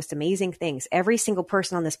do the most amazing things. Every single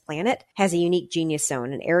person on this planet has a unique genius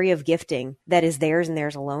zone, an area of gifting that is theirs and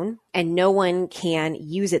theirs alone. And no one can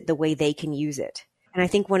use it the way they can use it. And I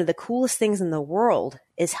think one of the coolest things in the world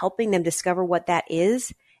is helping them discover what that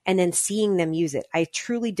is and then seeing them use it. I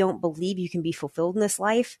truly don't believe you can be fulfilled in this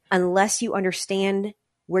life unless you understand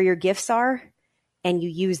where your gifts are and you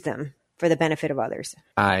use them for the benefit of others.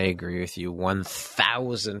 I agree with you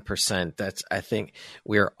 1000%. I think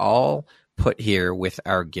we're all put here with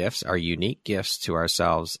our gifts, our unique gifts to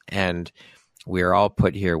ourselves, and we're all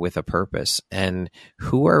put here with a purpose. And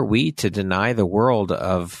who are we to deny the world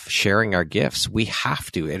of sharing our gifts? We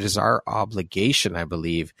have to. It is our obligation, I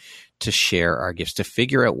believe, to share our gifts, to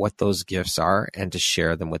figure out what those gifts are and to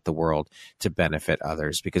share them with the world to benefit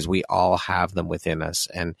others, because we all have them within us.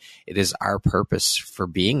 And it is our purpose for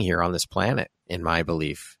being here on this planet, in my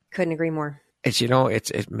belief. Couldn't agree more.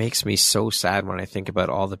 It makes me so sad when I think about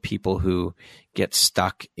all the people who get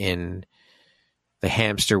stuck in the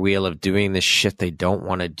hamster wheel of doing this shit they don't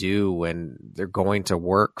want to do, and they're going to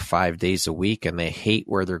work 5 days a week and they hate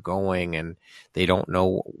where they're going and they don't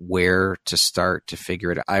know where to start to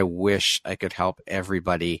figure it out. I wish I could help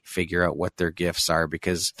everybody figure out what their gifts are,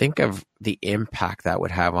 because think of the impact that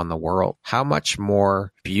would have on the world. How much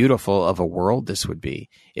more beautiful of a world this would be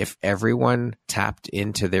if everyone tapped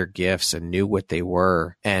into their gifts and knew what they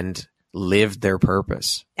were and lived their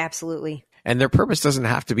purpose. Absolutely. And their purpose doesn't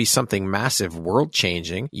have to be something massive,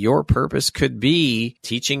 world-changing. Your purpose could be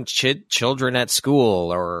teaching children at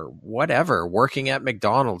school or whatever, working at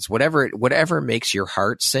McDonald's, whatever makes your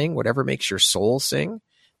heart sing, whatever makes your soul sing,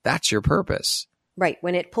 that's your purpose. Right,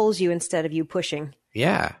 when it pulls you instead of you pushing.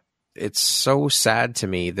 Yeah. It's so sad to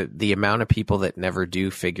me that the amount of people that never do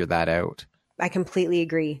figure that out. I completely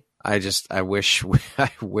agree. I wish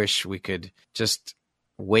we could just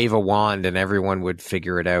wave a wand and everyone would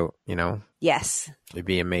figure it out, Yes. It'd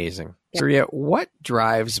be amazing. Yep. Sariya, what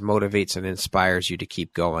drives, motivates, and inspires you to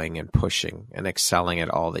keep going and pushing and excelling at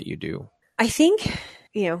all that you do? I think,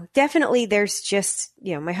 definitely there's just,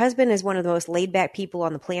 my husband is one of the most laid back people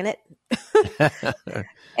on the planet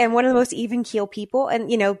and one of the most even keel people. And,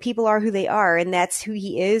 people are who they are, and that's who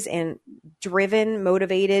he is. And driven,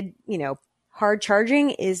 motivated, hard charging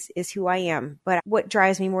is who I am. But what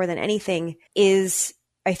drives me more than anything is,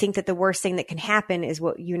 I think that the worst thing that can happen is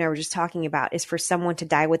what you and I were just talking about, is for someone to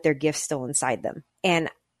die with their gifts still inside them.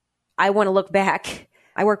 And I want to look back.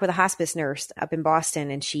 I work with a hospice nurse up in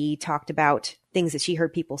Boston, and she talked about things that she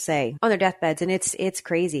heard people say on their deathbeds. And it's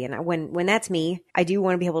crazy. And when that's me, I do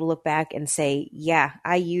want to be able to look back and say, yeah,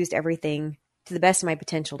 I used everything to the best of my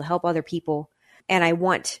potential to help other people. And I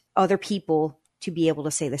want other people to be able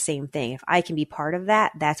to say the same thing. If I can be part of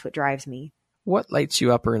that, that's what drives me. What lights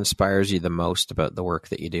you up or inspires you the most about the work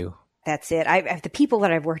that you do? That's it. The people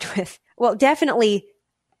that I've worked with. Well, definitely,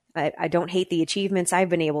 I don't hate the achievements I've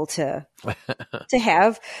been able to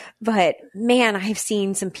have, but man, I've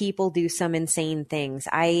seen some people do some insane things.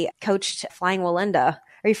 I coached Flying Walenda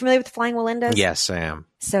Are you familiar with the Flying Wallendas? Yes, I am.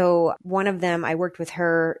 So one of them, I worked with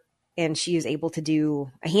her and she was able to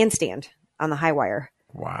do a handstand on the high wire.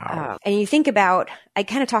 Wow. And you think about, I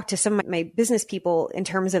kind of talked to some of my business people in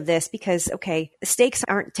terms of this because, okay, the stakes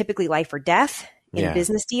aren't typically life or death in a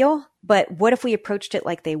business deal, but what if we approached it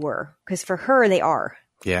like they were? Because for her, they are.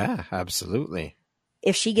 Yeah, absolutely.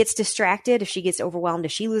 If she gets distracted, if she gets overwhelmed,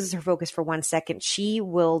 if she loses her focus for 1 second, she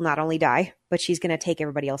will not only die, but she's going to take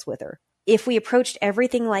everybody else with her. If we approached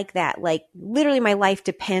everything like that, like literally my life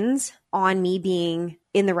depends on me being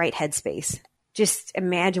in the right headspace. Just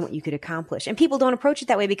imagine what you could accomplish. And people don't approach it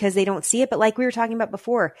that way because they don't see it. But like we were talking about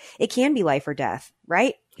before, it can be life or death,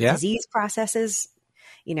 right? Yeah. Disease processes,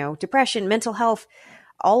 depression, mental health,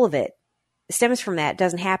 all of it stems from that. It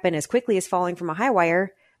doesn't happen as quickly as falling from a high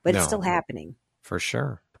wire, but it's still happening. For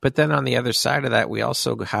sure. But then on the other side of that, we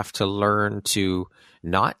also have to learn to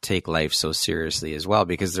not take life so seriously as well,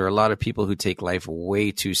 because there are a lot of people who take life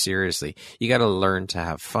way too seriously. You got to learn to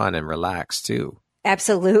have fun and relax too.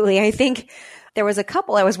 Absolutely. I think there was a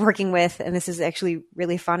couple I was working with, and this is actually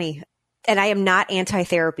really funny. And I am not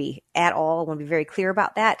anti-therapy at all. I want to be very clear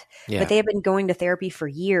about that. Yeah. But they have been going to therapy for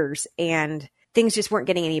years and things just weren't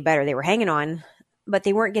getting any better. They were hanging on, but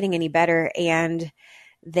they weren't getting any better. And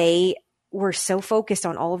they were so focused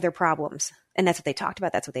on all of their problems. And that's what they talked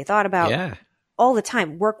about. That's what they thought about all the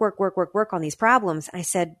time. Work on these problems. And I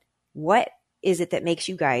said, what is it that makes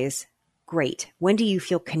you guys great? When do you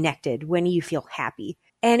feel connected? When do you feel happy?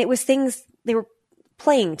 And it was things they were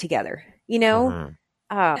playing together,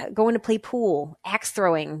 going to play pool, axe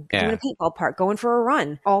throwing, going to a paintball park, going for a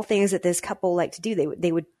run, all things that this couple like to do.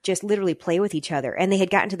 They would just literally play with each other. And they had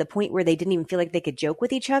gotten to the point where they didn't even feel like they could joke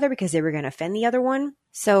with each other because they were going to offend the other one.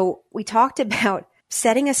 So we talked about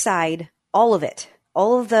setting aside all of it,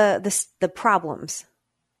 all of the problems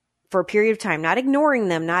for a period of time, not ignoring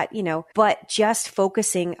them, but just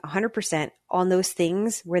focusing 100% on those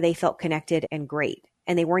things where they felt connected and great.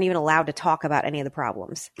 And they weren't even allowed to talk about any of the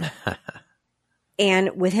problems.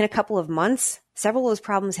 And within a couple of months, several of those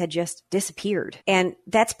problems had just disappeared. And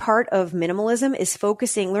that's part of minimalism, is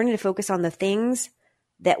learning to focus on the things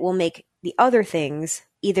that will make the other things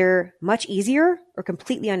either much easier or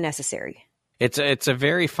completely unnecessary. It's a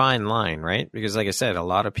very fine line, right? Because like I said, a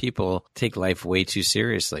lot of people take life way too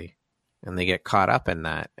seriously and they get caught up in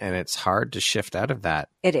that. And it's hard to shift out of that.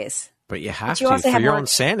 It is. But you have to for your own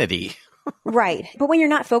sanity. Right. But when you're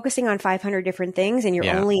not focusing on 500 different things and you're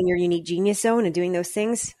only in your unique genius zone and doing those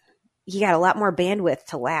things, you got a lot more bandwidth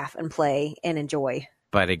to laugh and play and enjoy.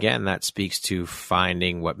 But again, that speaks to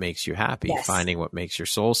finding what makes you happy, finding what makes your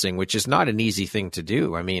soul sing, which is not an easy thing to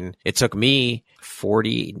do. I mean, it took me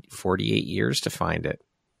 48 years to find it.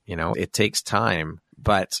 It takes time,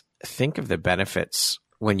 but think of the benefits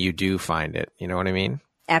when you do find it. You know what I mean?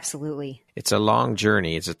 Absolutely. It's a long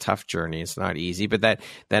journey. It's a tough journey. It's not easy. But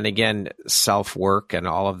then again, self-work and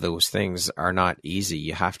all of those things are not easy.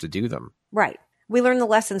 You have to do them. Right. We learn the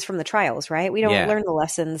lessons from the trials, right? We don't learn the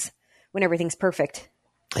lessons when everything's perfect.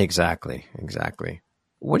 Exactly.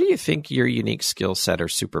 What do you think your unique skill set or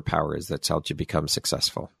superpower is that's helped you become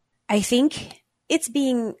successful? I think it's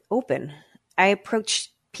being open. I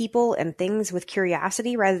approach people and things with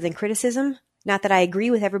curiosity rather than criticism. Not that I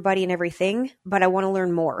agree with everybody and everything, but I want to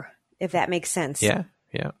learn more, if that makes sense. Yeah.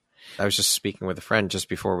 I was just speaking with a friend just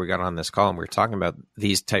before we got on this call, and we were talking about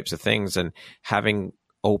these types of things and having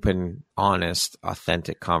open, honest,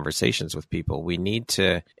 authentic conversations with people. We need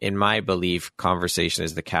to, in my belief, conversation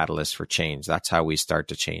is the catalyst for change. That's how we start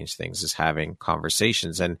to change things, is having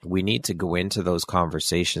conversations. And we need to go into those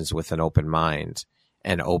conversations with an open mind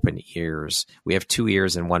and open ears. We have 2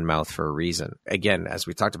 ears and 1 mouth for a reason. Again, as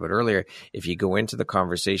we talked about earlier, if you go into the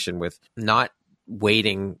conversation with not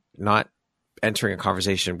waiting, not entering a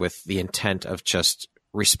conversation with the intent of just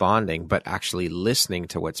responding, but actually listening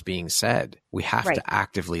to what's being said. We have to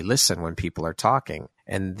actively listen when people are talking.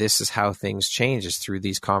 And this is how things change, is through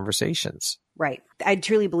these conversations. Right. I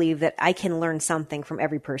truly believe that I can learn something from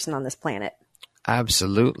every person on this planet.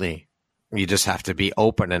 Absolutely. You just have to be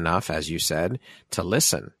open enough, as you said, to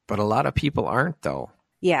listen. But a lot of people aren't, though.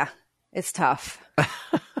 Yeah, it's tough.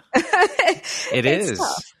 It is.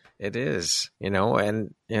 Tough. It is.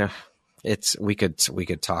 We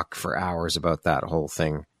could talk for hours about that whole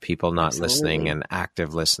thing. People not listening and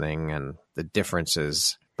active listening and the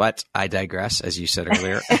differences. But I digress, as you said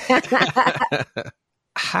earlier.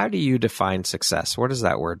 How do you define success? What does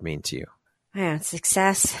that word mean to you? Yeah,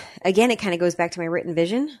 success. Again, it kind of goes back to my written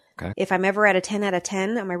vision. Okay. If I'm ever at a 10 out of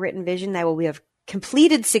 10 on my written vision, I will have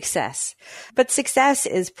completed success. But success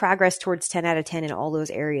is progress towards 10 out of 10 in all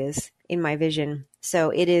those areas in my vision. So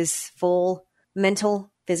it is full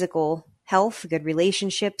mental, physical health, good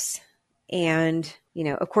relationships. And,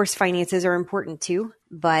 of course, finances are important too,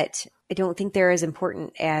 but I don't think they're as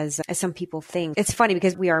important as some people think. It's funny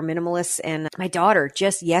because we are minimalists, and my daughter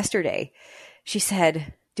just yesterday, she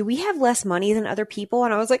said, do we have less money than other people?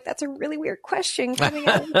 And I was like, that's a really weird question coming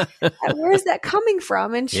out. Where is that coming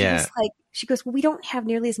from? And she's like, she goes, well, we don't have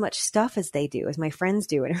nearly as much stuff as they do, as my friends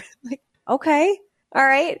do. And I'm like, okay, all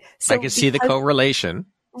right. So I can see the correlation.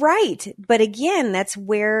 Right. But again, that's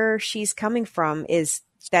where she's coming from,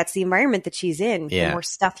 that's the environment that she's in. Yeah. The more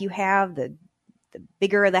stuff you have, the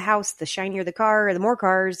bigger the house, the shinier the car, the more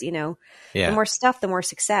cars, the more stuff, the more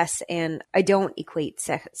success. And I don't equate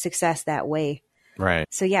success that way. Right.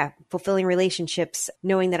 So yeah, fulfilling relationships,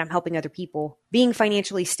 knowing that I'm helping other people, being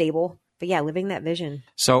financially stable, but yeah, living that vision.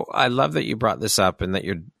 So I love that you brought this up, and that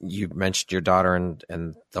you mentioned your daughter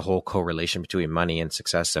and the whole correlation between money and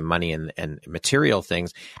success, and money and material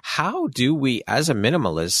things. How do we, as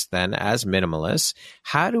minimalists,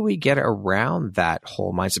 how do we get around that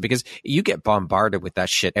whole mindset? Because you get bombarded with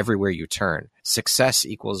that shit everywhere you turn. Success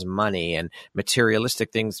equals money, and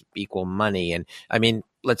materialistic things equal money. And I mean,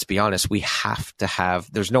 let's be honest,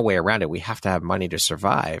 there's no way around it. We have to have money to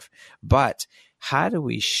survive. But how do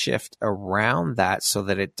we shift around that so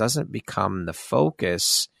that it doesn't become the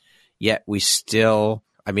focus, yet we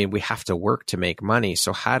have to work to make money.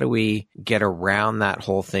 So how do we get around that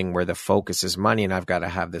whole thing where the focus is money, and I've got to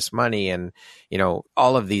have this money, and,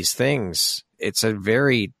 all of these things? It's a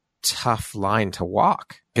very tough line to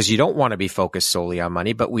walk, because you don't want to be focused solely on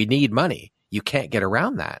money, but we need money. You can't get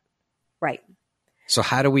around that. Right. So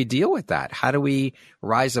how do we deal with that? How do we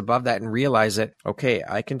rise above that and realize that, okay,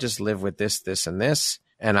 I can just live with this, this, and this,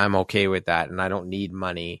 and I'm okay with that, and I don't need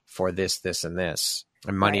money for this, this, and this.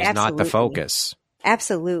 And money is not the focus.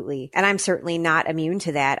 Absolutely. And I'm certainly not immune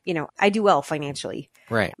to that. I do well financially.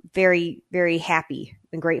 Right. Very, very happy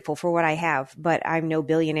and grateful for what I have, but I'm no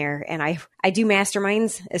billionaire. And I do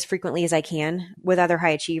masterminds as frequently as I can with other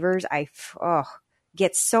high achievers. I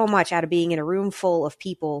get so much out of being in a room full of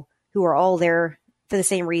people who are all there for the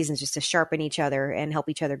same reasons, just to sharpen each other and help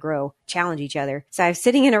each other grow, challenge each other. So I was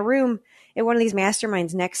sitting in a room at one of these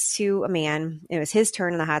masterminds next to a man. It was his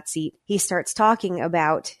turn in the hot seat. He starts talking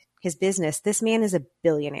about his business. This man is a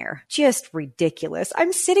billionaire. Just ridiculous.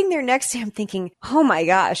 I'm sitting there next to him thinking, oh my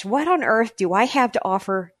gosh, what on earth do I have to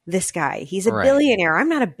offer this guy? He's a billionaire. I'm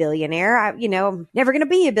not a billionaire. I'm never going to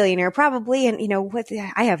be a billionaire probably. And,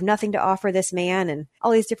 I have nothing to offer this man and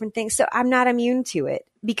all these different things. So I'm not immune to it,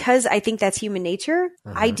 because I think that's human nature.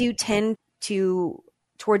 Mm-hmm. I do tend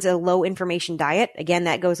towards a low information diet. Again,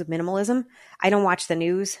 that goes with minimalism. I don't watch the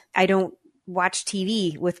news. I don't watch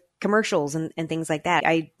TV with commercials and things like that.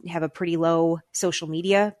 I have a pretty low social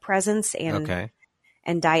media presence and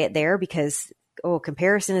diet there, because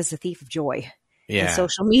comparison is the thief of joy. Yeah. And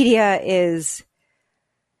social media is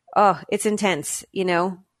it's intense,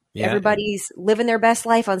 Yeah. Everybody's living their best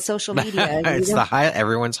life on social media. It's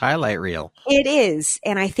everyone's highlight reel. It is.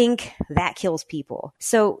 And I think that kills people.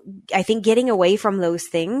 So I think getting away from those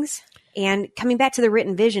things and coming back to the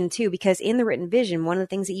written vision too, because in the written vision, one of the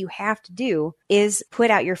things that you have to do is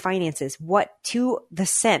put out your finances. What to the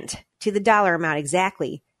cent, to the dollar amount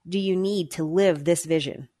exactly do you need to live this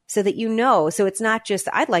vision? So that so it's not just,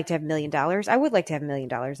 I'd like to have $1 million. I would like to have $1 million.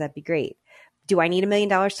 That'd be great. Do I need $1 million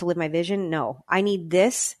to live my vision? No, I need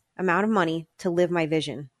this amount of money to live my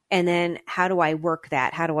vision. And then how do I work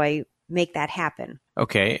that? How do I make that happen?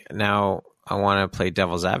 Okay. Now I want to play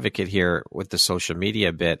devil's advocate here with the social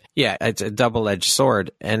media bit. Yeah, it's a double-edged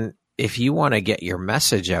sword. And if you want to get your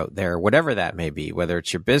message out there, whatever that may be, whether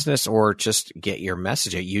it's your business or just get your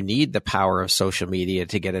message out, you need the power of social media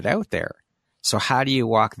to get it out there. So how do you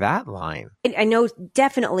walk that line? I know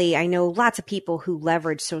lots of people who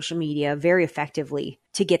leverage social media very effectively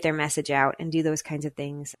to get their message out and do those kinds of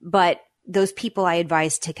things. But those people I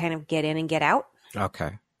advise to kind of get in and get out.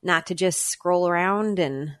 Okay. Not to just scroll around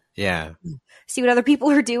and see what other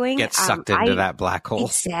people are doing. Get sucked into that black hole.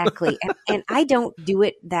 Exactly. and I don't do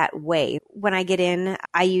it that way. When I get in,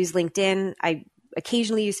 I use LinkedIn. I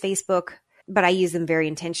occasionally use Facebook, but I use them very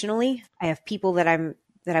intentionally. I have people that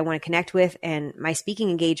I want to connect with, and my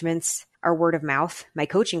speaking engagements are word of mouth. My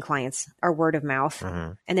coaching clients are word of mouth.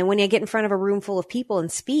 Mm-hmm. And then when I get in front of a room full of people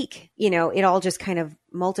and speak, it all just kind of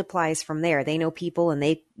multiplies from there. They know people, and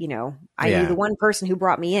I knew the one person who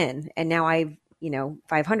brought me in, and now I've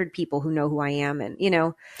 500 people who know who I am, and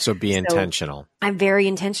So be intentional. I'm very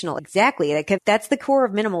intentional. Exactly. That's the core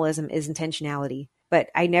of minimalism, is intentionality. But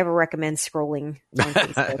I never recommend scrolling on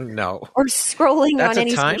Facebook. No. Or scrolling on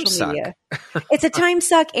any social media. It's a time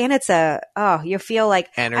suck, and it's you feel like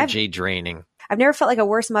energy draining. I've never felt like a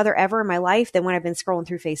worse mother ever in my life than when I've been scrolling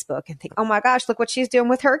through Facebook and think, oh my gosh, look what she's doing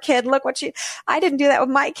with her kid. I didn't do that with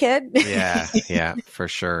my kid. Yeah, for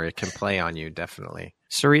sure. It can play on you, definitely.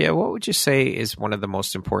 Sariya, what would you say is one of the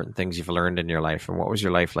most important things you've learned in your life? And what was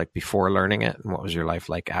your life like before learning it? And what was your life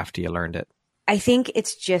like after you learned it? I think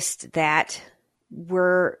it's just that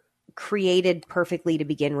we're created perfectly to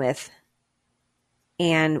begin with.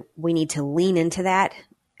 And we need to lean into that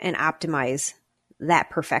and optimize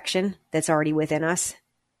that perfection that's already within us.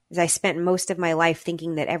 As I spent most of my life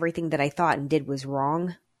thinking that everything that I thought and did was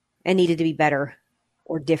wrong and needed to be better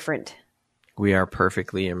or different. We are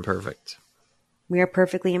perfectly imperfect. We are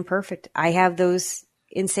perfectly imperfect. I have those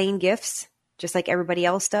insane gifts, just like everybody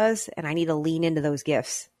else does, and I need to lean into those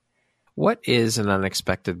gifts. What is an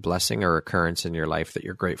unexpected blessing or occurrence in your life that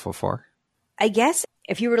you're grateful for? I guess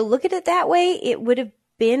if you were to look at it that way, it would have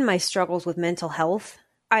been my struggles with mental health.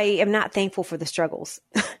 I am not thankful for the struggles.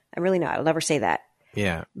 I'm really not. I'll never say that.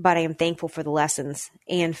 Yeah. But I am thankful for the lessons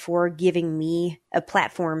and for giving me a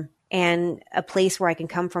platform and a place where I can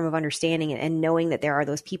come from of understanding and knowing that there are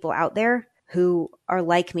those people out there who are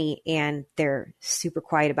like me and they're super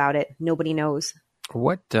quiet about it. Nobody knows.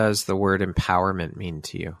 What does the word empowerment mean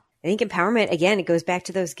to you? I think empowerment, again, it goes back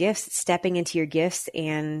to those gifts, stepping into your gifts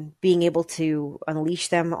and being able to unleash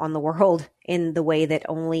them on the world in the way that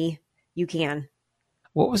only you can.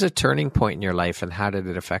 What was a turning point in your life and how did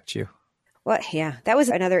it affect you? Well, yeah, that was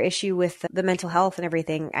another issue with the mental health and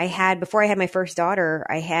everything. Before I had my first daughter,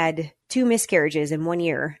 I had 2 miscarriages in 1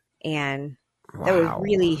 year. And that was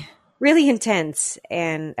really, really intense.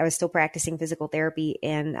 And I was still practicing physical therapy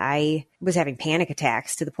and I was having panic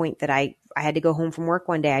attacks to the point that I had to go home from work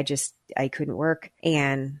one day. I couldn't work.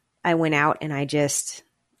 And I went out and I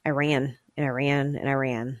ran and I ran and I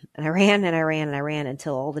ran and I ran and I ran and I ran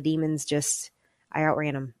until all the demons I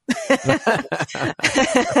outran them.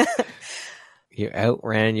 You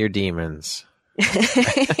outran your demons.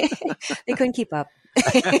 They couldn't keep up.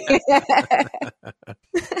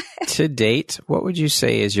 To date, what would you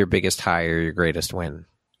say is your biggest high or your greatest win?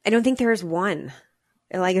 I don't think there is one.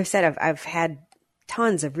 Like I said, I've had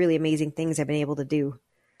tons of really amazing things I've been able to do.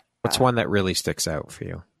 What's one that really sticks out for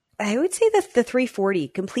you? I would say the 340,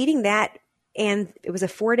 completing that. And it was a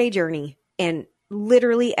 4-day journey. And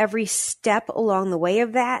literally every step along the way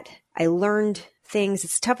of that, I learned things.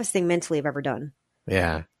 It's the toughest thing mentally I've ever done.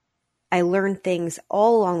 Yeah. I learned things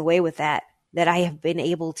all along the way with that I have been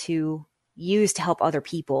able to use to help other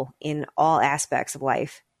people in all aspects of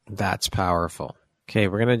life. That's powerful. Okay,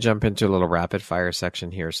 we're going to jump into a little rapid fire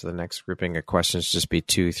section here. So the next grouping of questions just be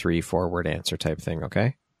 2, 3, 4-word answer type thing,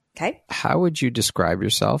 okay? Okay. How would you describe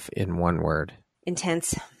yourself in one word?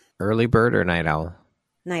 Intense. Early bird or night owl?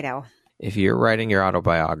 Night owl. If you're writing your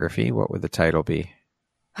autobiography, what would the title be?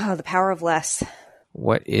 Oh, The Power of Less.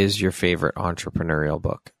 What is your favorite entrepreneurial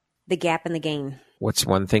book? The Gap and the Gain. What's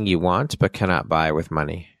one thing you want but cannot buy with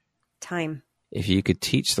money? Time. If you could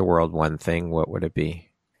teach the world one thing, what would it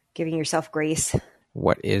be? Giving yourself grace.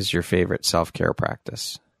 What is your favorite self-care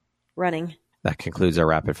practice? Running. That concludes our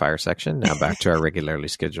rapid fire section. Now back to our regularly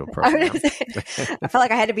scheduled program. I felt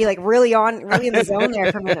like I had to be like really in the zone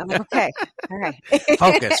there for a minute. I'm like, okay, all right.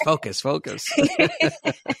 Focus.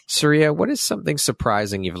 Sariya, what is something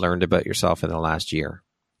surprising you've learned about yourself in the last year?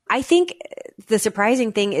 I think the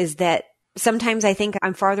surprising thing is that sometimes I think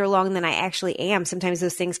I'm farther along than I actually am. Sometimes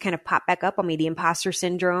those things kind of pop back up on me, the imposter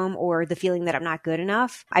syndrome or the feeling that I'm not good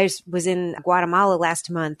enough. I just was in Guatemala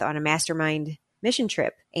last month on a mastermind mission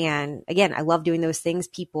trip. And again, I love doing those things.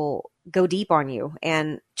 People go deep on you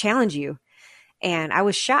and challenge you. And I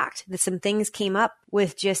was shocked that some things came up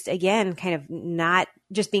with just, again, kind of not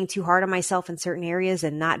just being too hard on myself in certain areas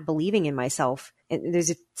and not believing in myself. And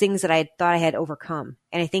there's things that I thought I had overcome.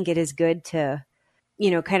 And I think it is good to,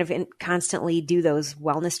 kind of constantly do those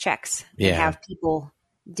wellness checks and have people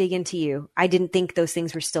dig into you. I didn't think those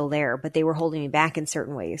things were still there, but they were holding me back in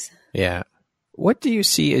certain ways. Yeah. What do you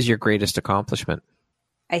see as your greatest accomplishment?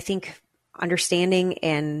 I think understanding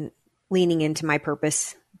and leaning into my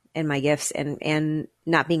purpose and my gifts and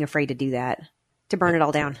not being afraid to do that, to burn it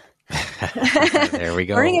all down. There we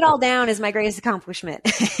go. Burning it all down is my greatest accomplishment.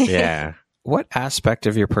 Yeah. What aspect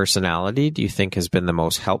of your personality do you think has been the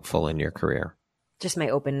most helpful in your career? Just my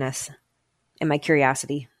openness and my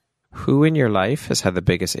curiosity. Who in your life has had the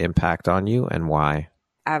biggest impact on you and why?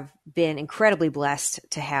 I've been incredibly blessed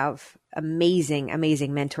to have amazing,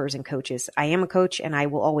 amazing mentors and coaches. I am a coach and I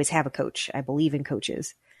will always have a coach. I believe in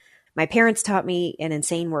coaches. My parents taught me an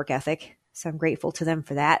insane work ethic, so I'm grateful to them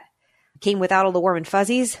for that. Came without all the warm and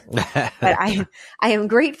fuzzies, but I am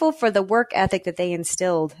grateful for the work ethic that they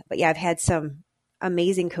instilled. But yeah, I've had some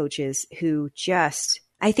amazing coaches who just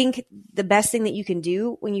I think the best thing that you can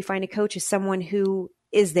do when you find a coach is someone who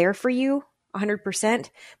is there for you 100%,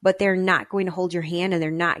 but they're not going to hold your hand and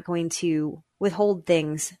they're not going to withhold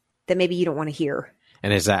things that maybe you don't want to hear.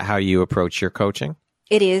 And is that how you approach your coaching?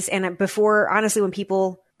 It is. And before, honestly, when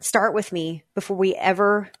people start with me, before we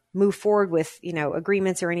ever move forward with,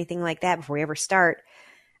 agreements or anything like that, before we ever start,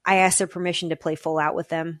 I ask their permission to play full out with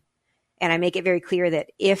them. And I make it very clear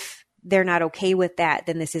that if they're not okay with that,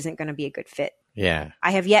 then this isn't going to be a good fit. Yeah.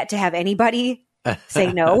 I have yet to have anybody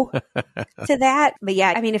say no to that. But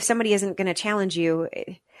yeah, I mean, if somebody isn't going to challenge you,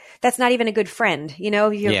 that's not even a good friend. If you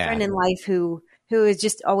have a friend in life who is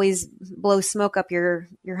just always blows smoke up your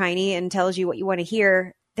hiney and tells you what you want to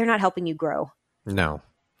hear, they're not helping you grow. No,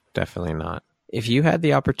 definitely not. If you had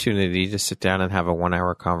the opportunity to sit down and have a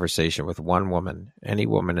 1-hour conversation with one woman, any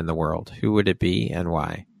woman in the world, who would it be and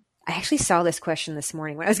why? I actually saw this question this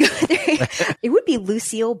morning when I was going through. It would be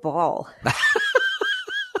Lucille Ball.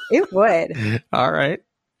 It would. All right.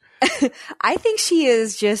 I think she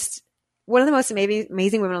is just one of the most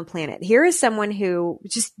amazing women on the planet. Here is someone who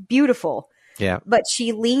just beautiful. Yeah. But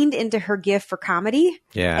she leaned into her gift for comedy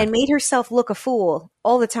and made herself look a fool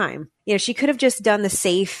all the time. She could have just done the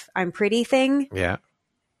safe, I'm pretty thing. Yeah.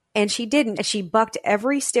 And she didn't. She bucked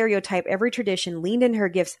every stereotype, every tradition, leaned into her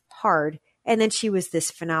gifts hard. And then she was this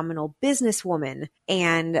phenomenal businesswoman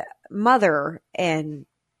and mother, and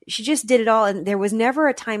she just did it all. And there was never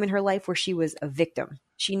a time in her life where she was a victim.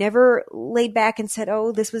 She never laid back and said,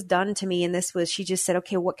 oh, this was done to me. And she just said,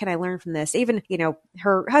 okay, what can I learn from this? Even,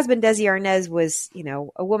 her husband, Desi Arnaz, was,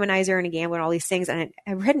 a womanizer and a gambler and all these things. And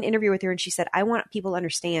I read an interview with her and she said, I want people to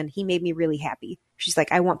understand he made me really happy. She's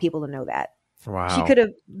like, I want people to know that. Wow. She could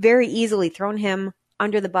have very easily thrown him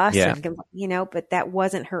under the bus, but that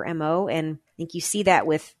wasn't her MO. And I think you see that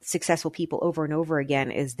with successful people over and over again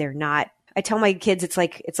is they're not, I tell my kids, it's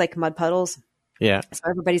like mud puddles. Yeah. So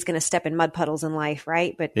everybody's going to step in mud puddles in life,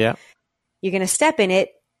 right? But yeah, you're going to step in it.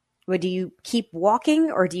 But do you keep walking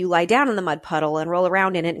or do you lie down in the mud puddle and roll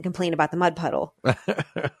around in it and complain about the mud puddle?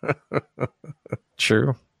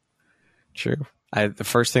 True. The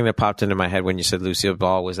first thing that popped into my head when you said Lucille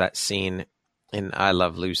Ball was that scene in I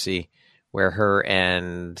Love Lucy where her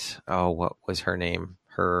and, what was her name?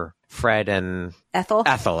 Her Fred and Ethel,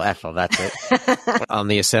 that's it. On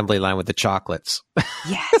the assembly line with the chocolates.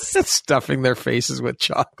 Yes. Stuffing their faces with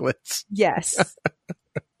chocolates. Yes.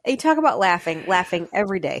 You talk about laughing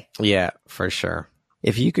every day. Yeah, for sure.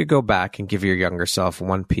 If you could go back and give your younger self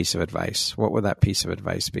one piece of advice, what would that piece of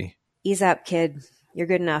advice be? Ease up, kid. You're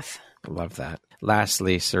good enough. I love that.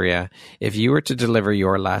 Lastly, Sariya, if you were to deliver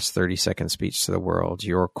your last 30-second speech to the world,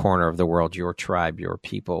 your corner of the world, your tribe, your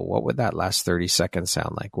people, what would that last 30 seconds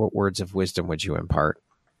sound like? What words of wisdom would you impart?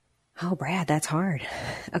 Oh, Brad, that's hard.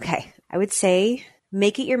 Okay. I would say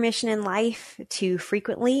make it your mission in life to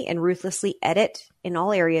frequently and ruthlessly edit in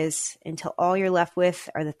all areas until all you're left with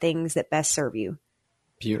are the things that best serve you.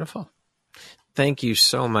 Beautiful. Thank you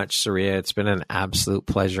so much, Sariya. It's been an absolute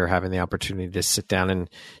pleasure having the opportunity to sit down and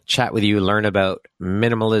chat with you, learn about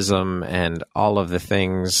minimalism and all of the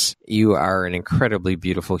things. You are an incredibly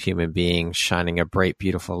beautiful human being, shining a bright,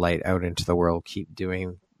 beautiful light out into the world. Keep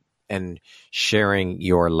doing and sharing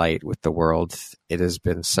your light with the world. It has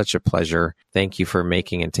been such a pleasure. Thank you for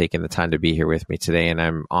making and taking the time to be here with me today. And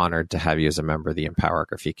I'm honored to have you as a member of the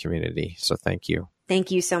Empowerography community. So thank you. Thank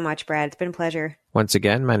you so much, Brad. It's been a pleasure. Once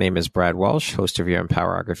again, my name is Brad Walsh, host of your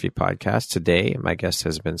Empowerography podcast. Today, my guest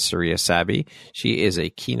has been Sariya Saabye. She is a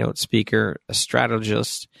keynote speaker, a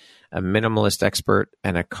strategist, a minimalist expert,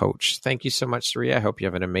 and a coach. Thank you so much, Sariya. I hope you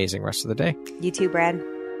have an amazing rest of the day. You too, Brad.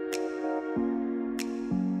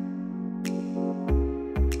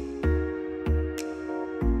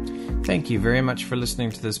 Thank you very much for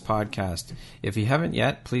listening to this podcast. If you haven't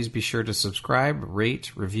yet, please be sure to subscribe,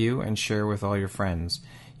 rate, review, and share with all your friends.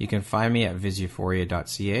 You can find me at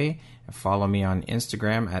visuphoria.ca and follow me on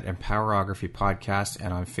Instagram at Empowerography Podcast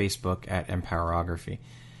and on Facebook at Empowerography.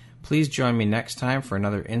 Please join me next time for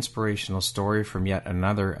another inspirational story from yet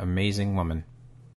another amazing woman.